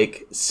do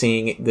like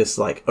seeing this,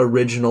 like,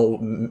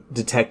 original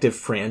detective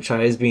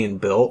franchise being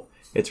built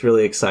It's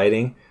really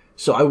exciting.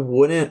 So I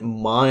wouldn't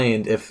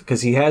mind if,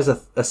 because he has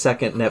a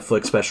second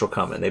Netflix special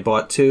coming. They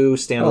bought 2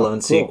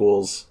 standalone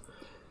sequels,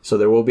 so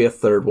there will be a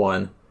third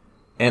one.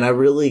 And I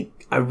really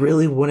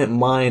wouldn't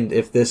mind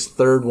if this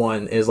third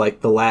one is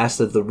like the last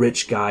of the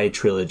rich guy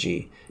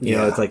trilogy. You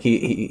know, it's like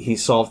he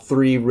solved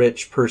 3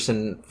 rich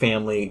person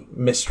family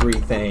mystery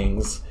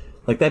things.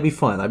 Like, that'd be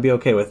fun. I'd be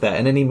okay with that.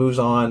 And then he moves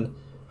on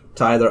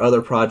to either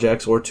other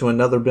projects or to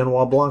another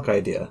Benoit Blanc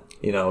idea.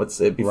 You know,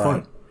 it'd be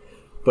fun.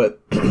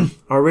 But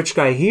our rich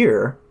guy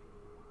here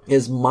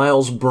is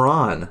Miles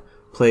Braun,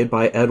 played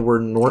by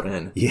Edward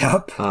Norton.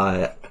 Yep.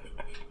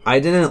 I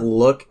didn't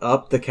look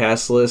up the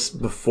cast list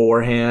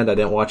beforehand. I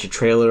didn't watch a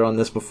trailer on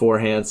this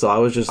beforehand, so I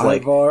was just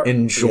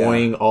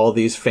enjoying all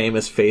these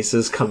famous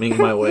faces coming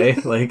my way.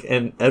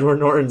 And Edward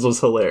Norton's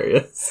was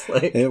hilarious.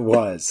 It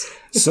was.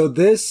 So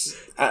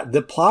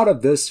the plot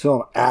of this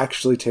film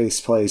actually takes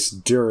place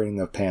during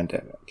the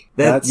pandemic.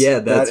 That's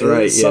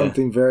right. Is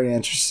something very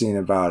interesting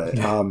about it.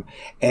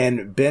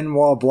 And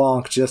Benoit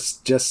Blanc,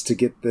 just to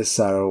get this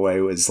out of the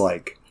way, was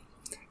like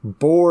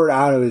bored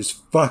out of his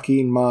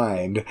fucking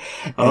mind,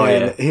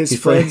 and his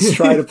friends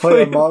try to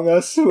play Among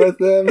Us with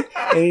him,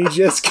 and he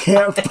just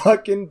can't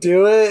fucking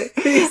do it.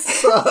 He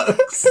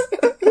sucks.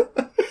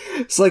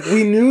 It's like,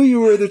 we knew you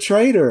were the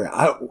traitor.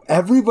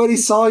 Everybody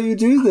saw you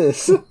do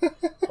this.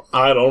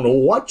 I don't know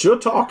what you're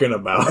talking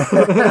about.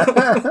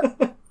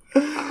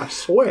 I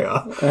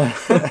swear.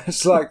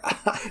 It's like,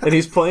 and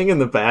he's playing in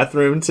the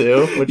bathroom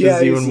too, which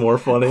is even more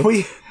funny.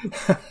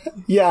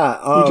 He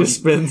just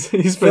spends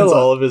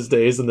all of his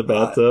days in the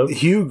bathtub.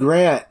 Hugh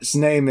Grant's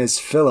name is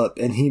Philip,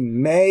 and he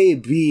may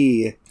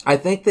be, I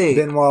think,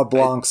 Benoit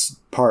Blanc's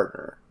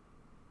partner.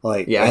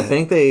 I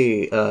think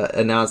they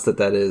announced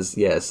that is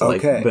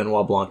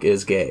Benoit Blanc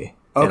is gay.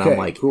 And I'm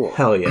like, cool.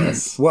 Hell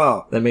yes.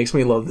 Well, that makes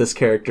me love this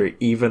character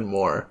even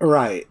more.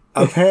 Right.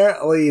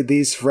 Apparently,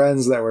 these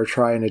friends that were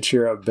trying to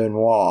cheer up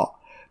Benoit,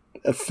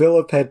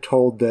 Philip had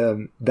told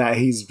them that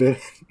he's been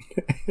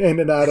in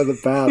and out of the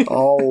bath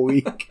all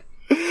week.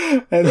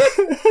 And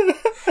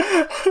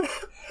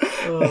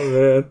oh,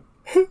 man.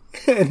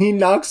 And he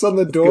knocks on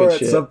the door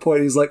at some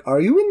point. He's like, "Are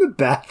you in the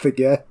bath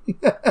again?"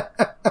 I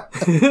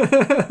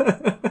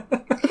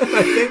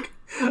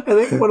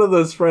think one of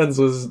those friends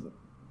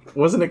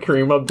wasn't it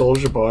Kareem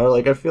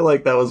Abdul-Jabbar? I feel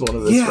like that was one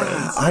of his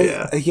friends.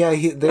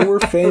 They were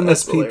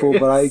famous people,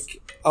 but I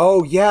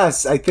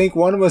think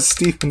one was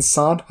Stephen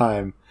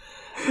Sondheim.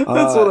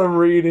 That's what I'm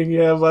reading,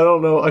 but I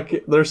don't know.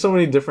 There's so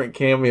many different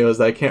cameos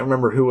that I can't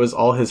remember who was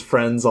all his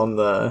friends on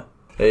the...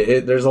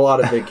 there's a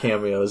lot of big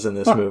cameos in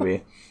this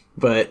movie.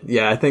 But,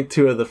 I think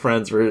 2 of the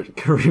friends were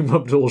Kareem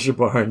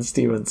Abdul-Jabbar and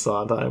Stephen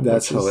Sondheim.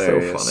 That's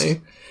hilarious. So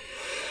funny.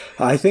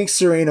 I think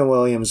Serena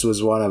Williams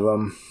was one of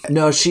them.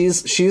 No,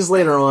 she's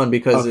later on,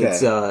 because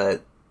it's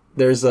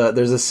there's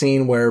a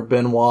scene where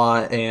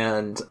Benoit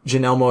and one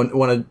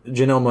of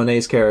Janelle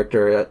Monáe's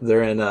character,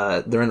 they're in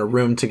a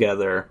room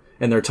together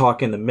and they're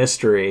talking the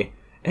mystery,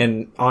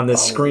 and on the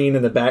screen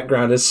in the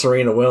background is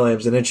Serena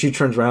Williams, and then she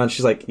turns around and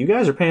she's like, "You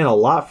guys are paying a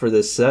lot for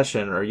this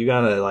session. Are you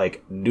gonna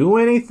do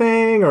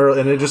anything?"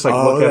 And they just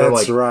look at her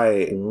like,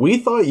 right. "We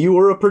thought you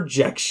were a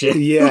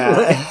projection."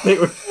 Yeah.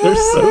 They're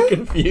so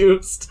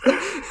confused.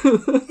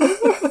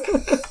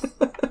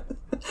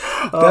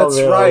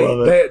 That's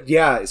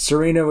right.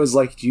 Serena was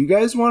like, "Do you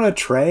guys want to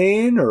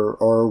train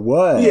or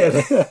what?"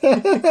 Yeah.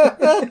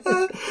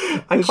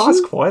 I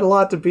cost quite a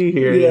lot to be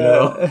here, you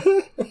know.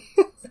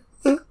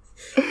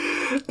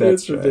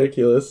 That's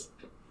ridiculous.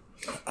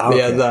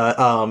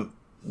 Okay.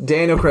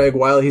 Daniel Craig,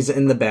 while he's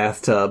in the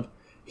bathtub,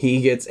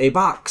 he gets a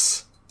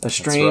box, a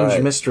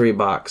strange mystery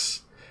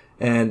box.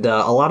 And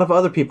a lot of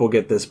other people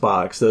get this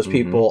box. Those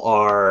people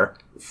are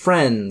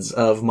friends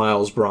of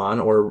Miles Braun,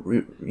 or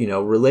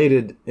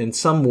related in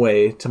some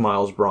way to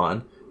Miles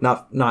Braun.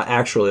 Not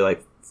actually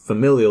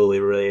familially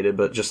related,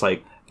 but just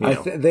they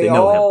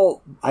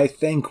know him. I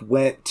think,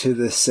 went to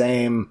the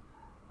same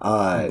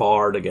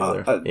bar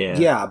together.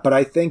 But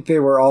I think they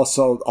were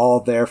also all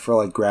there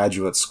for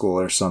graduate school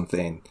or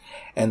something,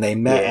 and they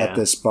met at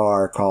this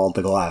bar called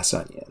the Glass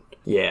Onion.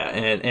 Yeah,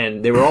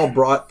 and they were all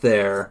brought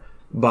there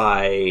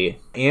by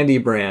Andy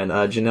Brand,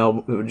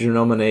 Janelle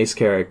Monáe's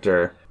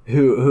character,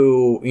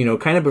 who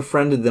kind of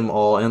befriended them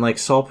all and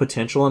saw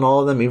potential in all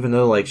of them, even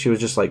though she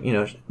was just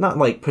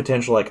not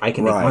potential I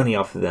can make money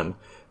off of them,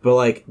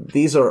 but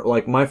these are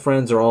my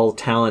friends are all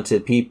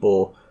talented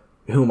people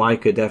whom I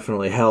could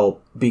definitely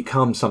help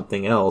become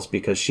something else,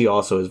 because she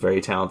also is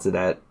very talented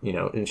at,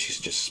 and she's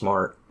just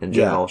smart in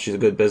general. Yeah. She's a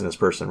good business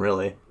person,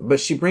 really. But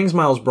she brings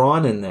Miles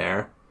Braun in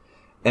there,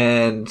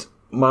 and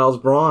Miles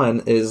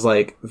Braun is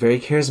very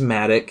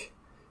charismatic.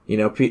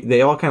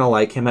 They all kind of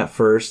like him at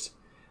first.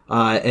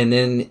 And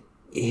then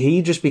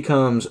he just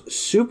becomes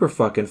super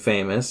fucking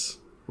famous.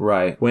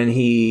 Right. When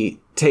he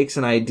takes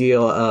an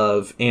idea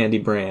of Andy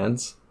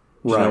Brand's,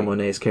 Janelle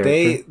Monáe's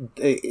character,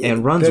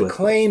 and runs with it. The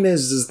claim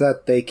is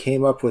that they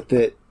came up with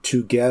it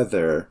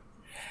together.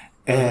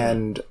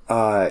 And,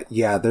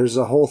 there's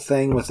a whole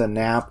thing with a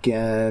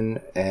napkin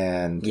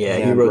and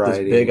he wrote this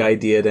big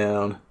idea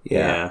down.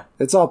 Yeah.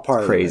 It's all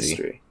part of the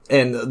mystery.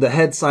 and the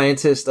head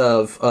scientist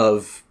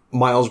of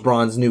Miles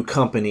Braun's new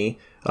company,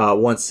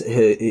 once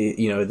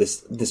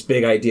this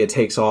big idea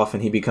takes off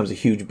and he becomes a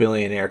huge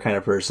billionaire kind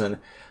of person,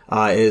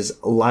 is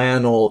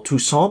Lionel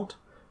Toussaint,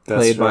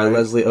 played by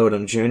Leslie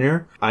Odom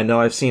Jr. I know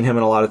I've seen him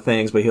in a lot of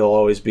things, but he'll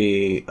always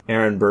be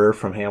Aaron Burr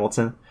from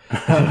Hamilton.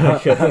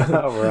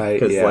 Right,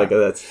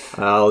 because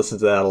I listen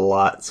to that a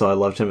lot, so I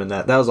loved him in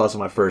that. That was also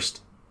my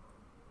first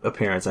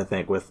appearance, I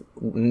think, with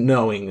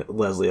knowing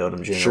Leslie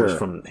Odom Jr. was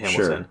from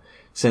Hamilton.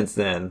 Since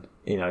then,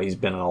 he's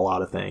been in a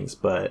lot of things,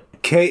 but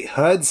Kate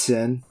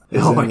Hudson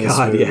is in this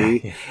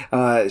movie.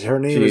 Yeah. Her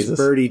name is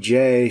Birdie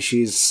J.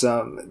 She's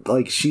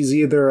she's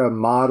either a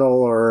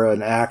model or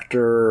an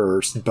actor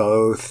or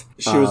both.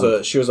 She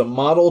was a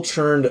model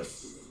turned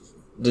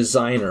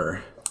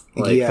designer.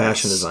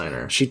 Fashion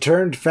designer. She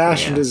turned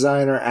fashion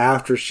designer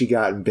after she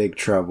got in big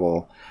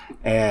trouble.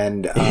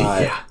 And,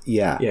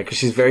 because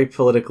she's very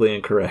politically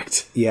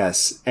incorrect.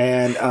 Yes.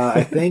 And,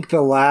 I think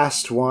the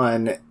last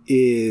one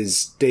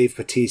is Dave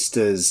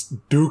Bautista's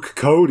Duke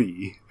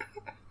Cody.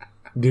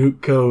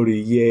 Duke Cody,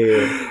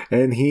 yeah.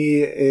 And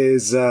he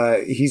is,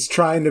 he's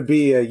trying to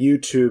be a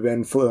YouTube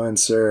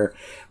influencer,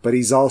 but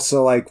he's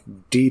also,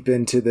 deep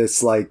into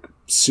this,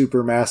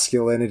 super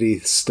masculinity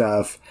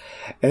stuff.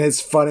 And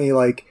it's funny,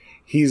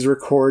 he's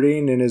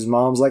recording and his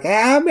mom's like,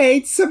 I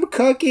made some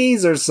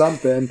cookies or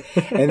something.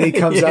 And he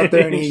comes out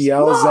there and he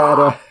yells at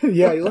her.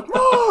 Yeah, he's like,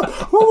 Mom,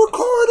 we're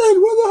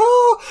recording.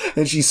 What the hell?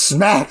 And she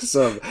smacks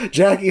him.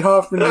 Jackie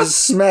Hoffman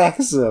just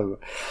smacks him.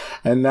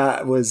 And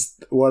that was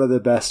one of the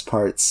best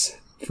parts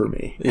for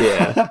me.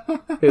 Yeah.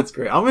 It's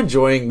great. I'm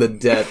enjoying the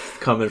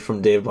depth coming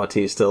from Dave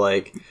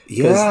Bautista.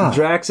 Because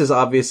Drax is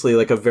obviously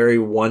a very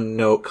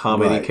one-note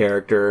comedy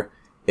character.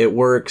 It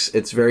works.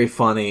 It's very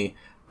funny.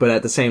 But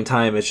at the same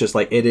time, it's just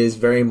it is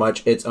very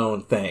much its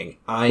own thing.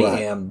 I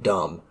am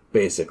dumb,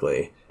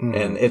 basically. Mm-hmm.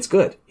 And it's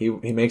good. He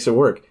makes it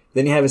work.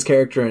 Then you have his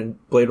character in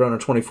Blade Runner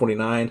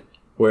 2049,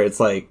 where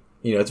it's it's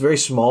a very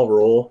small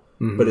role,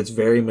 but it's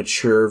very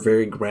mature,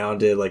 very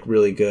grounded,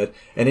 really good.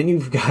 And then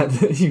you've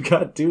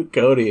got Duke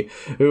Cody,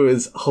 who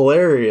is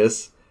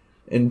hilarious,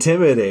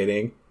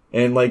 intimidating,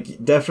 and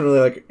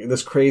definitely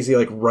this crazy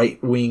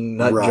right-wing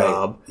nut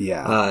job.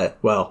 Yeah.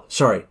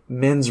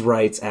 Men's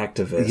rights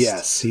activist.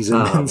 Yes, he's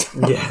a men's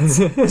rights.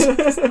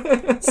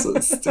 So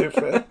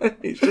stupid.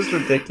 He's just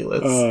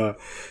ridiculous.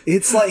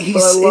 It's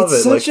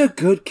it's such a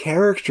good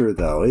character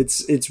though.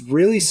 It's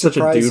really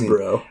surprising. Such a dude,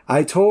 bro.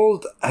 I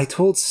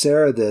told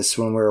Sarah this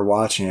when we were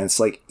watching it. It's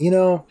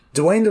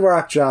Dwayne "The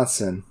Rock"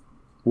 Johnson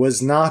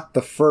was not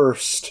the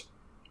first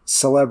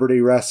celebrity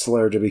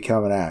wrestler to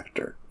become an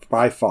actor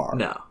by far.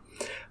 No.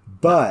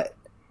 But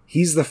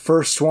he's the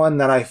first one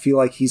that I feel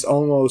like he's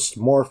almost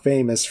more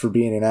famous for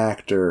being an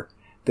actor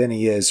than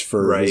he is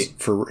for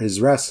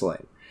his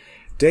wrestling.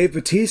 Dave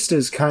Bautista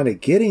is kind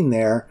of getting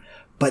there,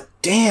 but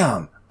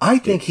damn, I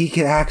think he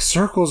can act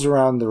circles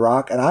around The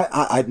Rock. And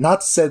I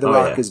not to say The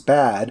Rock is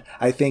bad.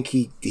 I think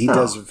he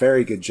does a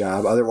very good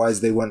job.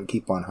 Otherwise, they wouldn't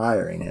keep on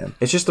hiring him.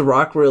 It's just The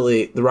Rock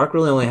really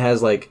only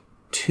has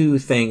two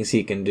things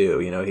he can do.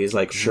 He's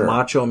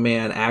macho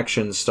man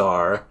action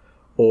star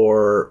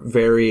or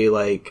very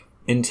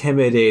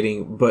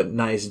intimidating but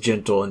nice,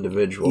 gentle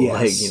individual.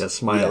 Yes.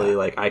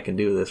 Smiley, I can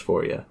do this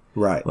for you.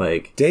 Right.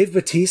 Dave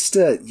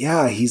Bautista,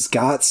 he's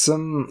got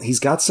some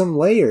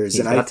layers,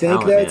 and I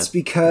think that's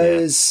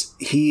because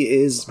he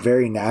is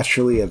very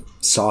naturally a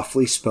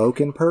softly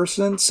spoken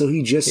person, so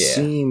he just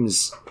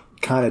seems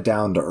kind of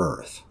down to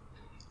earth.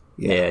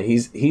 Yeah,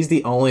 he's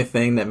the only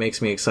thing that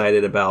makes me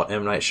excited about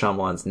M. Night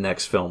Shyamalan's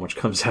next film, which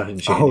comes out in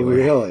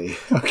January. Oh, really?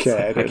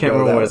 Okay. I can't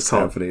remember what it's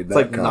called.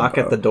 It's Knock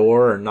at the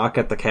Door or Knock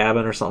at the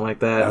Cabin or something like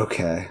that.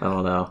 Okay. I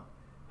don't know.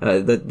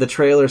 The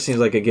trailer seems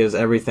like it gives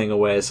everything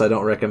away, so I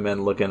don't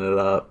recommend looking it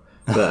up.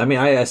 But,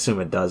 I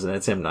assume it doesn't.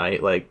 It's M.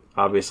 Night.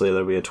 Obviously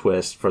there'll be a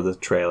twist for the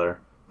trailer.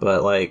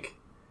 But,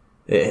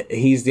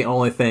 he's the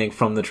only thing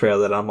from the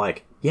trailer that I'm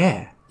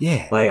yeah.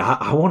 Yeah.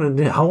 I want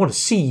to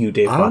see you,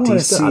 Dave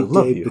Bautista. I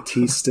love Dave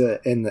Bautista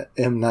in the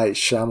M. Night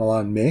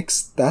Shyamalan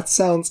mix. That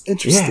sounds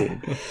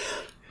interesting. Yeah.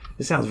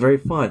 It sounds very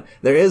fun.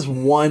 There is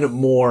one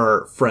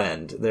more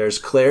friend. There's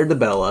Claire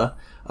DeBella,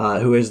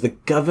 who is the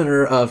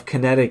governor of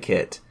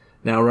Connecticut,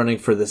 now running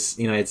for the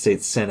United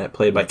States Senate,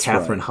 played by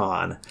Catherine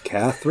Hahn.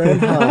 Catherine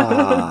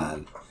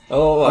Hahn.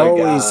 Oh my God.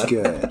 Always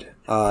good.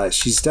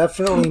 She's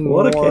definitely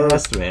more what a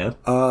cast, man.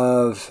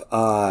 Of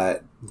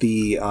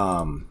the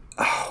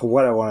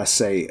what I want to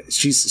say,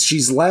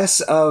 she's less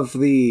of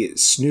the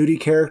snooty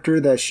character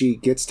that she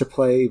gets to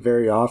play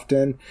very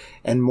often,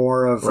 and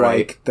more of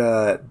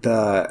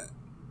the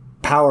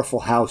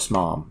powerful house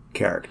mom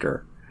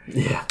character.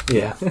 Yeah.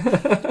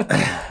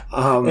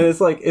 And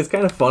it's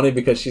kind of funny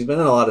because she's been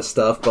in a lot of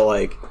stuff,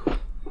 but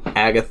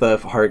Agatha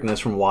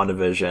Harkness from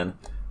WandaVision,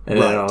 and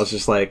then I was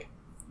just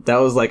that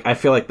was I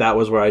feel like that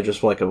was where I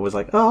just was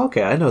oh,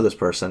 okay, I know this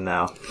person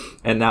now.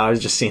 And now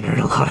I've just seen her in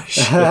a lot of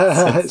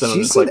shit. So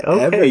she's in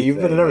okay, everything. You've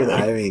been in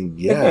everything.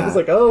 Yeah. I was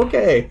oh,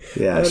 okay.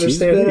 Yeah, she's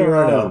been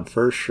around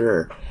for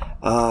sure.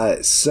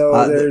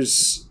 So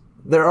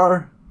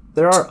there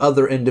there are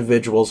other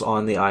individuals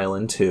on the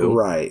island too.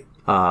 Right.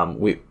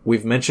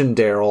 We've mentioned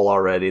Daryl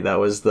already. That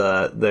was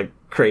the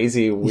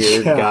crazy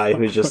weird guy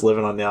who's just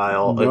living on the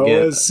isle.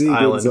 Noah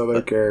Segan's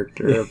other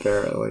character,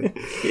 apparently.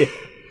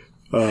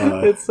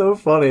 Yeah. It's so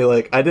funny.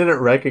 Like, I didn't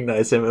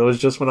recognize him. It was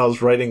just when I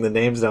was writing the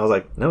names and I was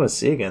like, Noah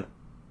Segan.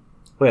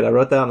 Wait, I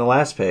wrote that on the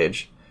last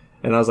page.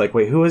 And I was like,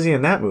 wait, who was he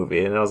in that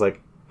movie? And I was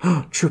like,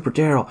 oh, Trooper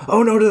Daryl.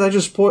 Oh, no, did I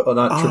just spoil... Oh,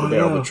 not Trooper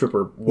Daryl, but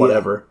Trooper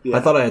whatever. Yeah. I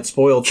thought I had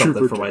spoiled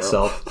something for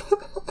myself.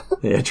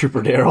 Yeah,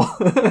 Trooper Daryl.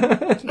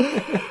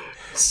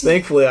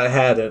 Thankfully, I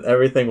hadn't.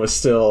 Everything was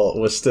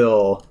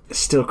still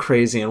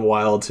crazy and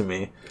wild to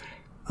me.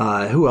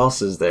 Who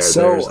else is there?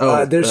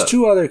 So there's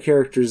two other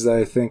characters that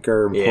I think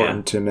are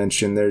important to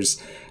mention.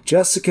 There's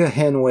Jessica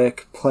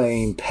Henwick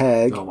playing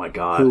Peg. Oh my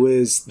god,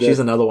 she's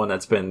another one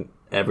that's been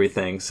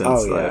everything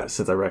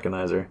since I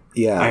recognize her.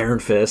 Yeah, Iron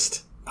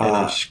Fist, and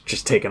then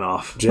just taken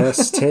off.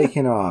 Just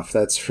taken off.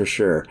 That's for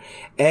sure.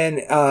 And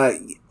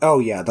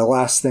the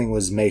last thing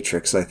was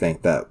Matrix. I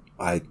think that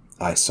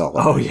I saw.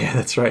 Oh yeah,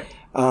 that's right.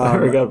 I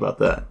forgot about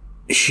that.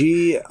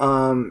 She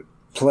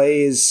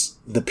plays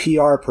the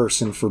PR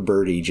person for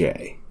Birdie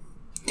J.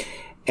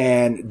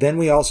 And then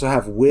we also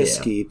have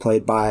Whiskey,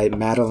 played by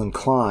Madeline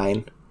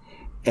Klein.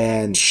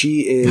 And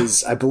she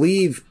is, I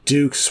believe,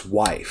 Duke's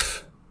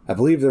wife. I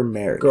believe they're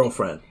married.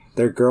 Girlfriend.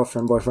 They're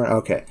girlfriend, boyfriend?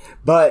 Okay.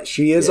 But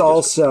she is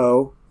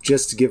also,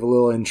 just to give a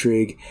little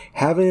intrigue,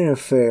 having an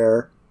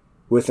affair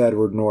with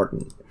Edward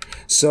Norton.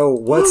 So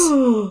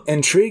what's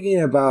intriguing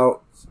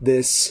about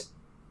this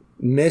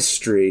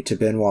mystery to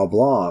Benoit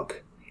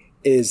Blanc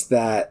is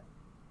that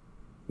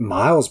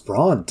Miles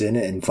Braun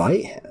didn't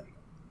invite him.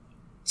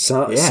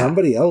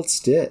 Somebody else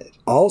did.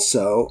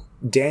 Also,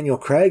 Daniel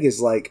Craig is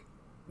like,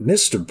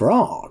 Mr.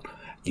 Braun,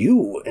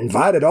 you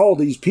invited all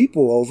these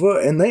people over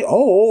and they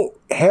all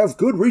have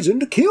good reason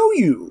to kill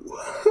you.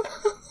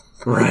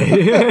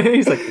 Right.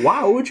 He's like,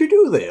 why would you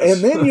do this?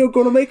 And then you're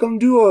going to make them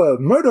do a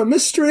murder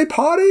mystery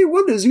party?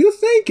 What is you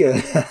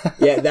thinking?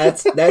 Yeah,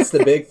 that's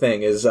the big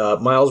thing is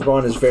Miles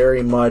Braun is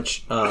very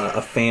much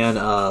a fan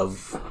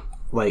of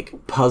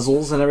like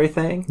puzzles and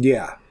everything.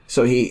 Yeah.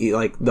 So he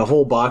like the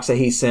whole box that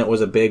he sent was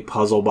a big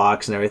puzzle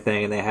box and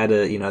everything, and they had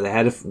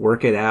to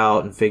work it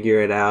out and figure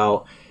it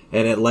out,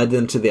 and it led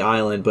them to the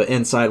island. But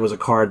inside was a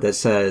card that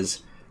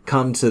says,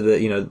 "Come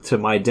to to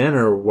my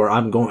dinner where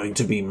I'm going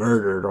to be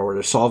murdered, or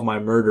to solve my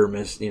murder, and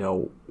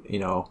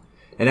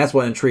that's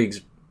what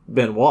intrigues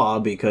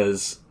Benoit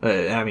because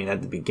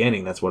at the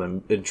beginning that's what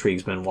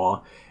intrigues Benoit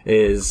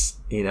is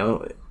he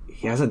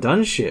hasn't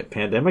done shit.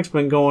 Pandemic's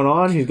been going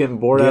on. He's getting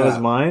bored out of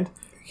his mind.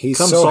 He's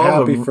so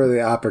happy for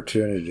the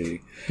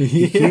opportunity.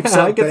 He keeps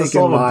I get to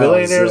solve a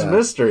billionaire's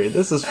mystery.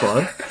 This is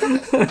fun.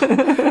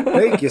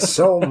 Thank you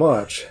so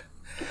much.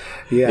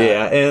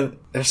 Yeah, and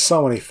there's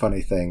so many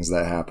funny things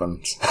that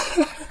happen.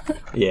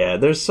 Yeah,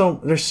 there's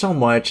so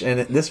much, and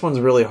this one's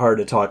really hard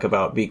to talk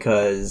about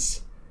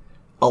because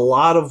a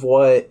lot of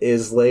what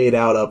is laid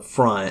out up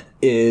front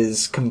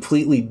is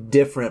completely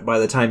different by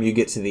the time you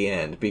get to the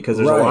end because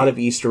there's a lot of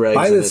Easter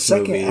eggs in this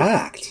movie. By the second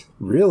act,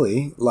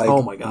 really. Like,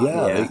 oh my god,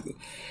 yeah.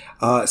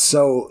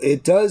 So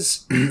it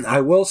does,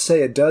 I will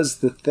say it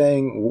does the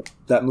thing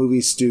that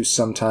movies do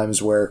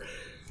sometimes where,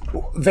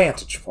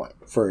 Vantage Point,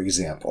 for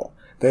example,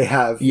 they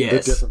have the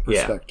different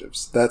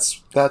perspectives. Yeah.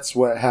 That's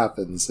what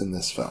happens in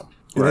this film.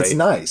 And it's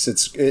nice.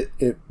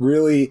 It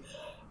really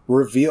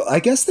reveal. I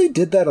guess they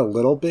did that a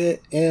little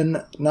bit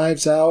in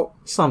Knives Out.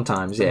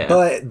 Sometimes, yeah.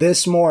 But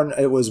this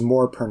it was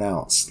more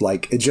pronounced.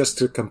 Like, it's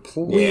just a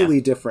completely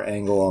different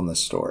angle on the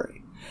story.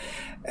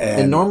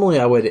 And normally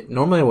I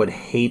would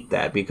hate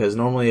that because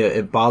normally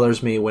it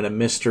bothers me when a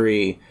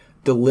mystery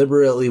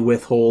deliberately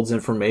withholds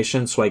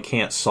information so I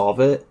can't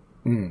solve it.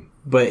 Mm.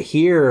 But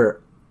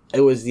here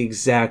it was the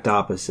exact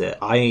opposite.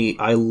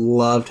 I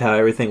loved how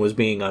everything was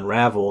being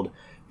unraveled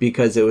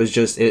because it was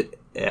just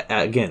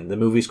again, the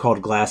movie's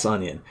called Glass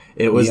Onion.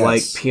 It was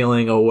like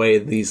peeling away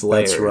these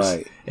layers. That's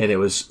right. And it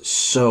was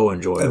so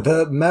enjoyable.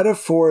 The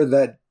metaphor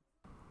that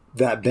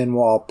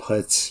Benoit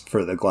puts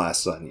for the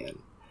glass onion.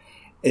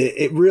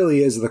 It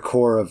really is the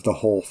core of the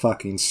whole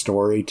fucking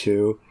story,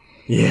 too.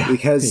 Yeah.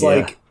 Because,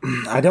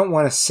 I don't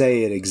want to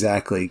say it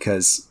exactly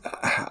because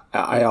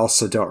I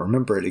also don't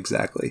remember it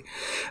exactly.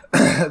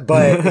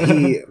 But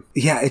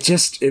it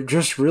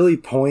just really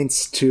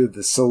points to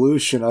the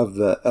solution of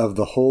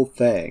the whole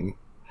thing.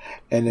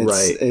 And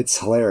it's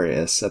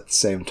hilarious at the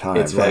same time.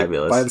 It's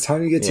fabulous. By the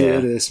time you get to the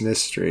end of this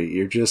mystery,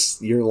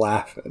 you're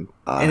laughing.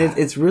 And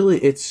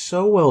it's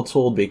so well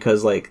told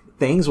because,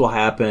 things will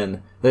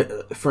happen.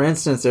 For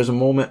instance, there's a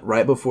moment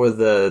right before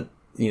the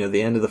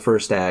end of the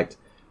first act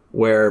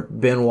where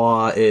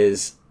Benoit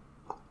is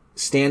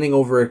standing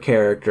over a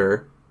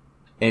character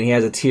and he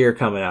has a tear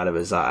coming out of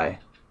his eye.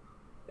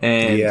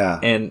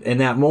 And in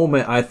that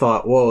moment, I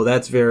thought, whoa,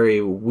 that's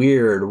very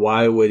weird.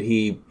 Why would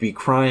he be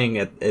crying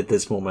at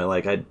this moment?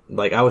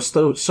 I was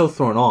so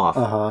thrown off.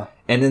 Uh-huh.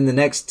 And then the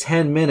next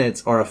 10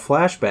 minutes are a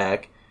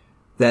flashback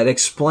that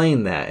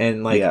explain that.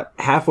 And like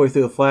halfway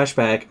through the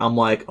flashback, I'm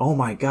like, oh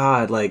my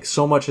God, like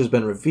so much has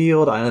been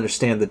revealed. I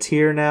understand the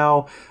tear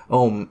now.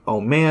 Oh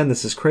man,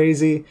 this is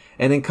crazy.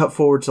 And then cut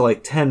forward to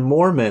like 10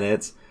 more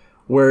minutes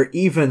where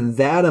even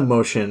that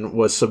emotion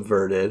was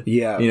subverted.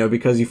 Yeah. You know,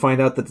 because you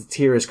find out that the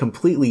tear is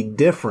completely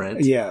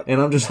different. Yeah.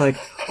 And I'm just like,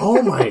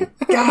 oh my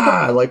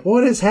God, like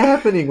what is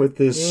happening with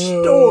this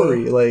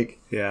story? Like,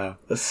 yeah,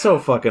 it's so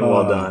fucking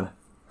well done.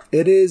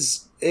 It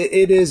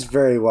is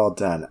very well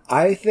done.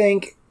 I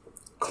think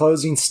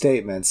closing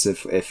statements,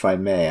 if I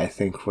may, I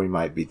think we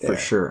might be there.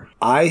 For sure.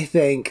 I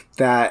think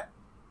that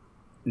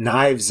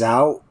Knives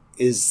Out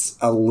is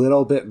a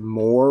little bit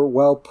more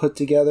well put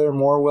together,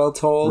 more well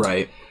told.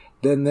 Right.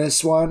 Than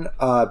this one,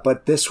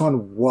 but this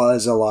one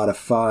was a lot of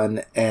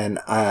fun and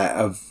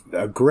a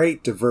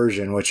great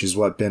diversion, which is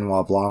what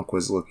Benoit Blanc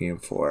was looking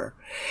for.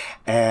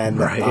 And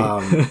right.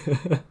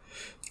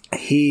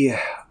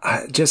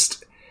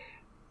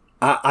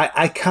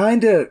 I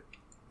kind of,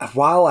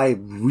 while I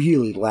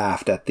really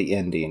laughed at the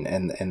ending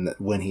and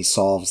when he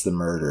solves the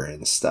murder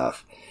and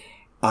stuff,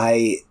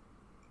 I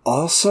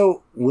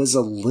also was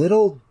a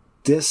little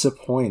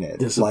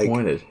disappointed. Like,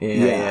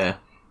 yeah.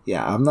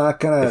 Yeah, I'm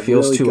not gonna. It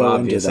feels really too go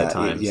obvious into that. at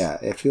times. Yeah,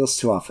 it feels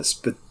too obvious.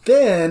 But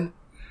then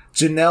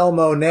Janelle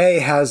Monáe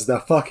has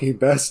the fucking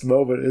best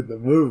moment in the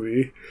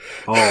movie.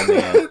 Oh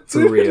man,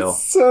 for real,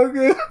 it's so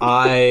good.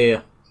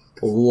 I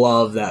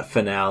love that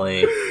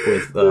finale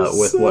with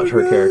what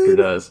her character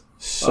does.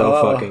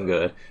 So fucking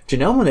good.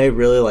 Janelle Monáe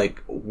really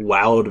like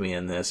wowed me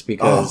in this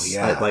because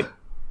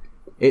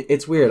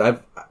it's weird.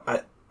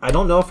 I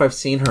don't know if I've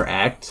seen her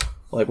act.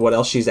 Like what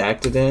else she's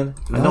acted in?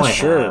 I know I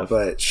have,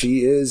 but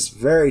she is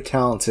very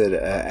talented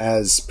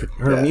as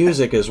her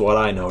music is what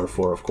I know her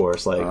for. Of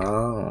course, like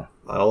I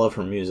love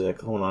her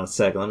music. Hold on a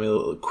second, let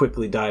me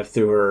quickly dive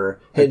through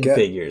her Hidden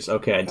Figures.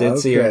 Okay, I did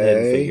see her in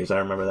Hidden Figures. I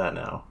remember that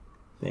now.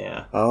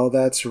 Yeah. Oh,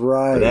 that's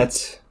right.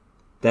 But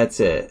that's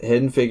it.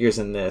 Hidden Figures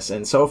in this,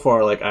 and so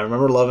far, like I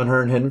remember loving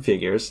her in Hidden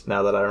Figures.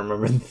 Now that I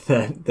remember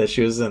that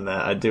she was in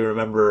that, I do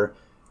remember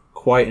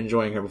quite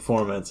enjoying her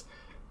performance.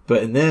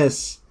 But in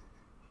this,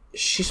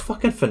 she's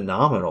fucking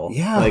phenomenal.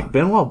 Yeah. Like,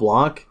 Benoit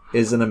Blanc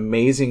is an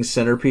amazing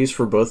centerpiece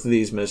for both of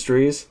these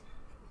mysteries.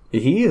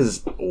 He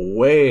is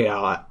way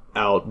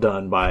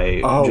outdone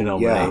by Janelle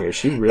Monáe here.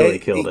 She really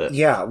killed it.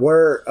 Yeah,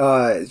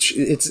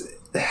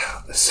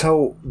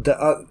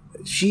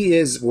 she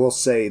is, we'll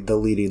say, the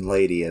leading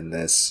lady in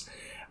this,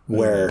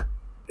 where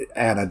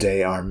Ana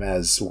de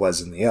Armas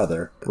was in the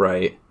other.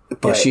 Right.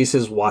 But she's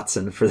his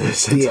Watson for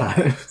this at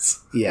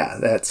times. Yeah,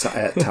 that's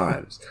at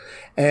times.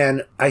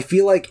 And I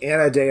feel like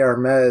Ana de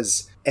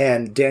Armas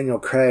and Daniel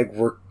Craig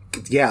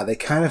they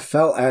kind of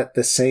felt at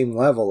the same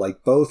level.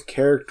 Like, both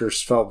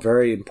characters felt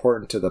very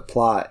important to the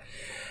plot.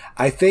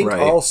 I think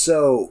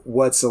also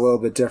what's a little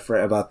bit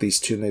different about these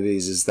two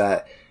movies is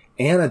that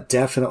Anna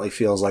definitely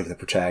feels like the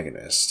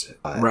protagonist.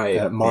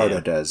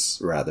 Marta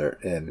does, rather,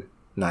 in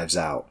Knives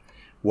Out,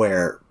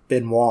 where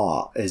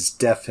Benoit is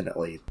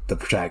definitely the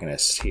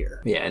protagonist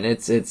here. Yeah, and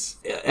it's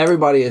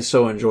everybody is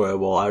so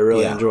enjoyable. I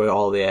really enjoy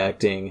all the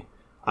acting.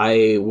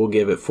 I will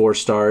give it 4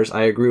 stars.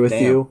 I agree with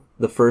you.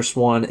 The first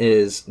one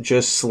is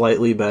just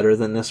slightly better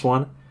than this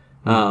one.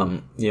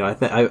 You know,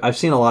 I've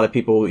seen a lot of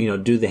people, you know,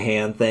 do the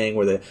hand thing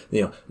where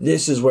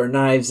this is where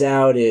Knives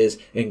Out is,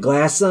 and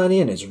Glass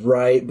Onion is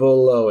right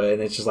below it,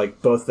 and it's just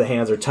like both the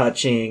hands are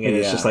touching, and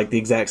it's just like the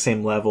exact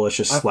same level. It's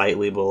just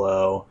slightly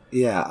below.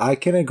 Yeah, I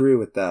can agree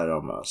with that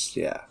almost.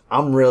 Yeah,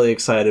 I'm really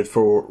excited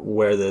for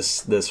where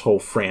this whole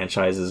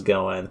franchise is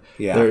going.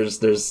 Yeah,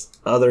 there's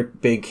other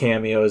big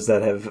cameos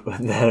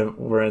that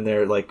were in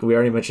there. Like, we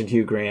already mentioned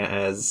Hugh Grant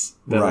as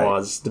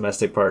Benoit's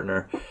domestic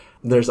partner.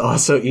 There's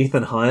also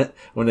Ethan Hunt.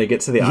 When they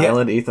get to the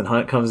island, Ethan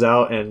Hunt comes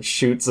out and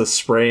shoots a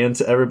spray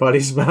into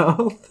everybody's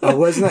mouth. Oh,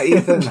 wasn't that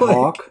Ethan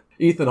Hawke?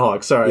 Ethan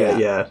Hawke, sorry.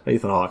 Yeah,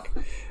 Ethan Hawke.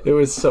 It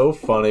was so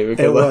funny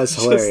because it was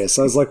hilarious.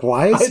 I was like,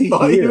 why is he here? I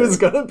thought he was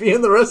going to be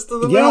in the rest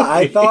of the movie. Yeah,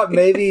 I thought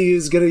maybe he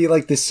was going to be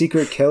like the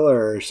secret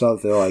killer or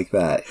something like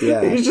that.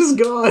 Yeah. He's just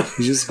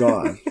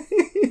gone.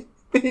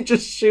 He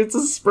just shoots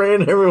a spray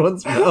in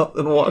everyone's mouth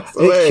and walks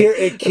away.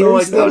 It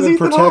cures them and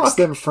protects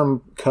them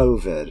from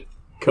COVID.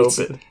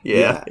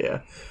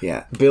 Yeah.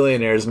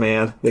 Billionaires,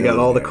 man. They got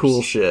all the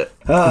cool shit.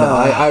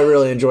 I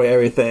really enjoy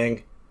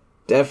everything.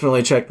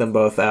 Definitely check them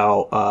both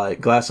out.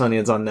 Glass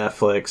Onion's on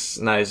Netflix.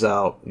 Knives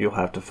Out, you'll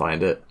have to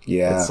find it.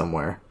 Yeah. It's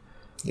somewhere.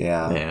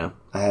 Yeah.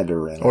 I had to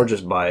rent it. Or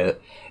just buy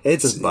it.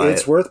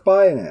 It's worth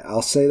buying it.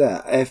 I'll say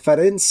that. If I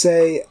didn't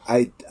say,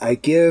 I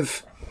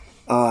give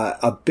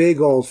a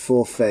big old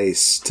full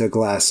face to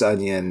Glass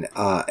Onion.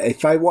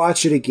 If I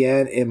watch it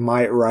again, it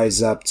might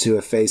rise up to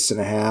a face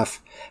and a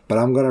half. But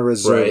I'm going to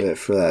reserve it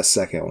for that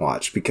second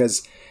watch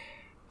because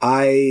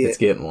it's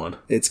getting one.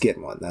 It's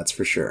getting one, that's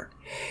for sure.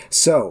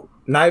 So,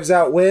 Knives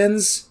Out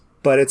wins,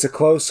 but it's a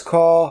close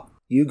call.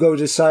 You go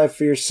decide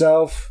for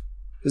yourself.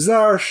 Is that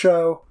our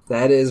show?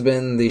 That has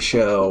been the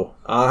show.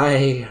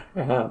 I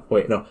don't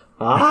remember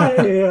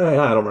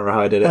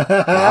how I did it.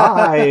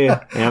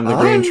 I am the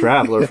Green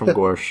Traveler from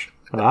Gorsh.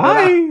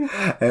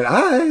 And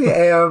I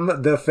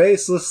am the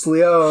Faceless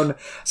Leon.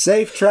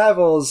 Safe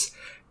travels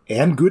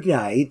and good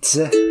night.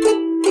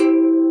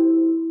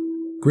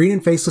 Green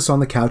and Faceless on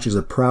the Couch is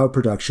a proud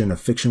production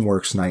of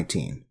FictionWorks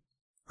 19.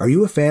 Are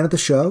you a fan of the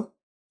show?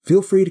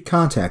 Feel free to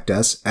contact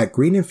us at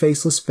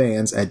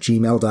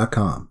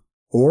greenandfacelessfans@gmail.com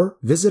or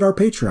visit our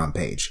Patreon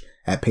page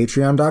at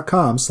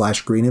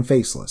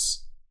patreon.com/greenandfaceless.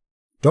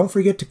 Don't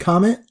forget to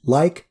comment,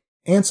 like,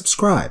 and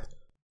subscribe,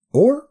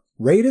 or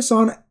rate us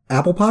on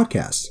Apple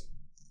Podcasts.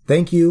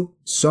 Thank you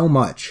so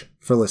much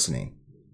for listening.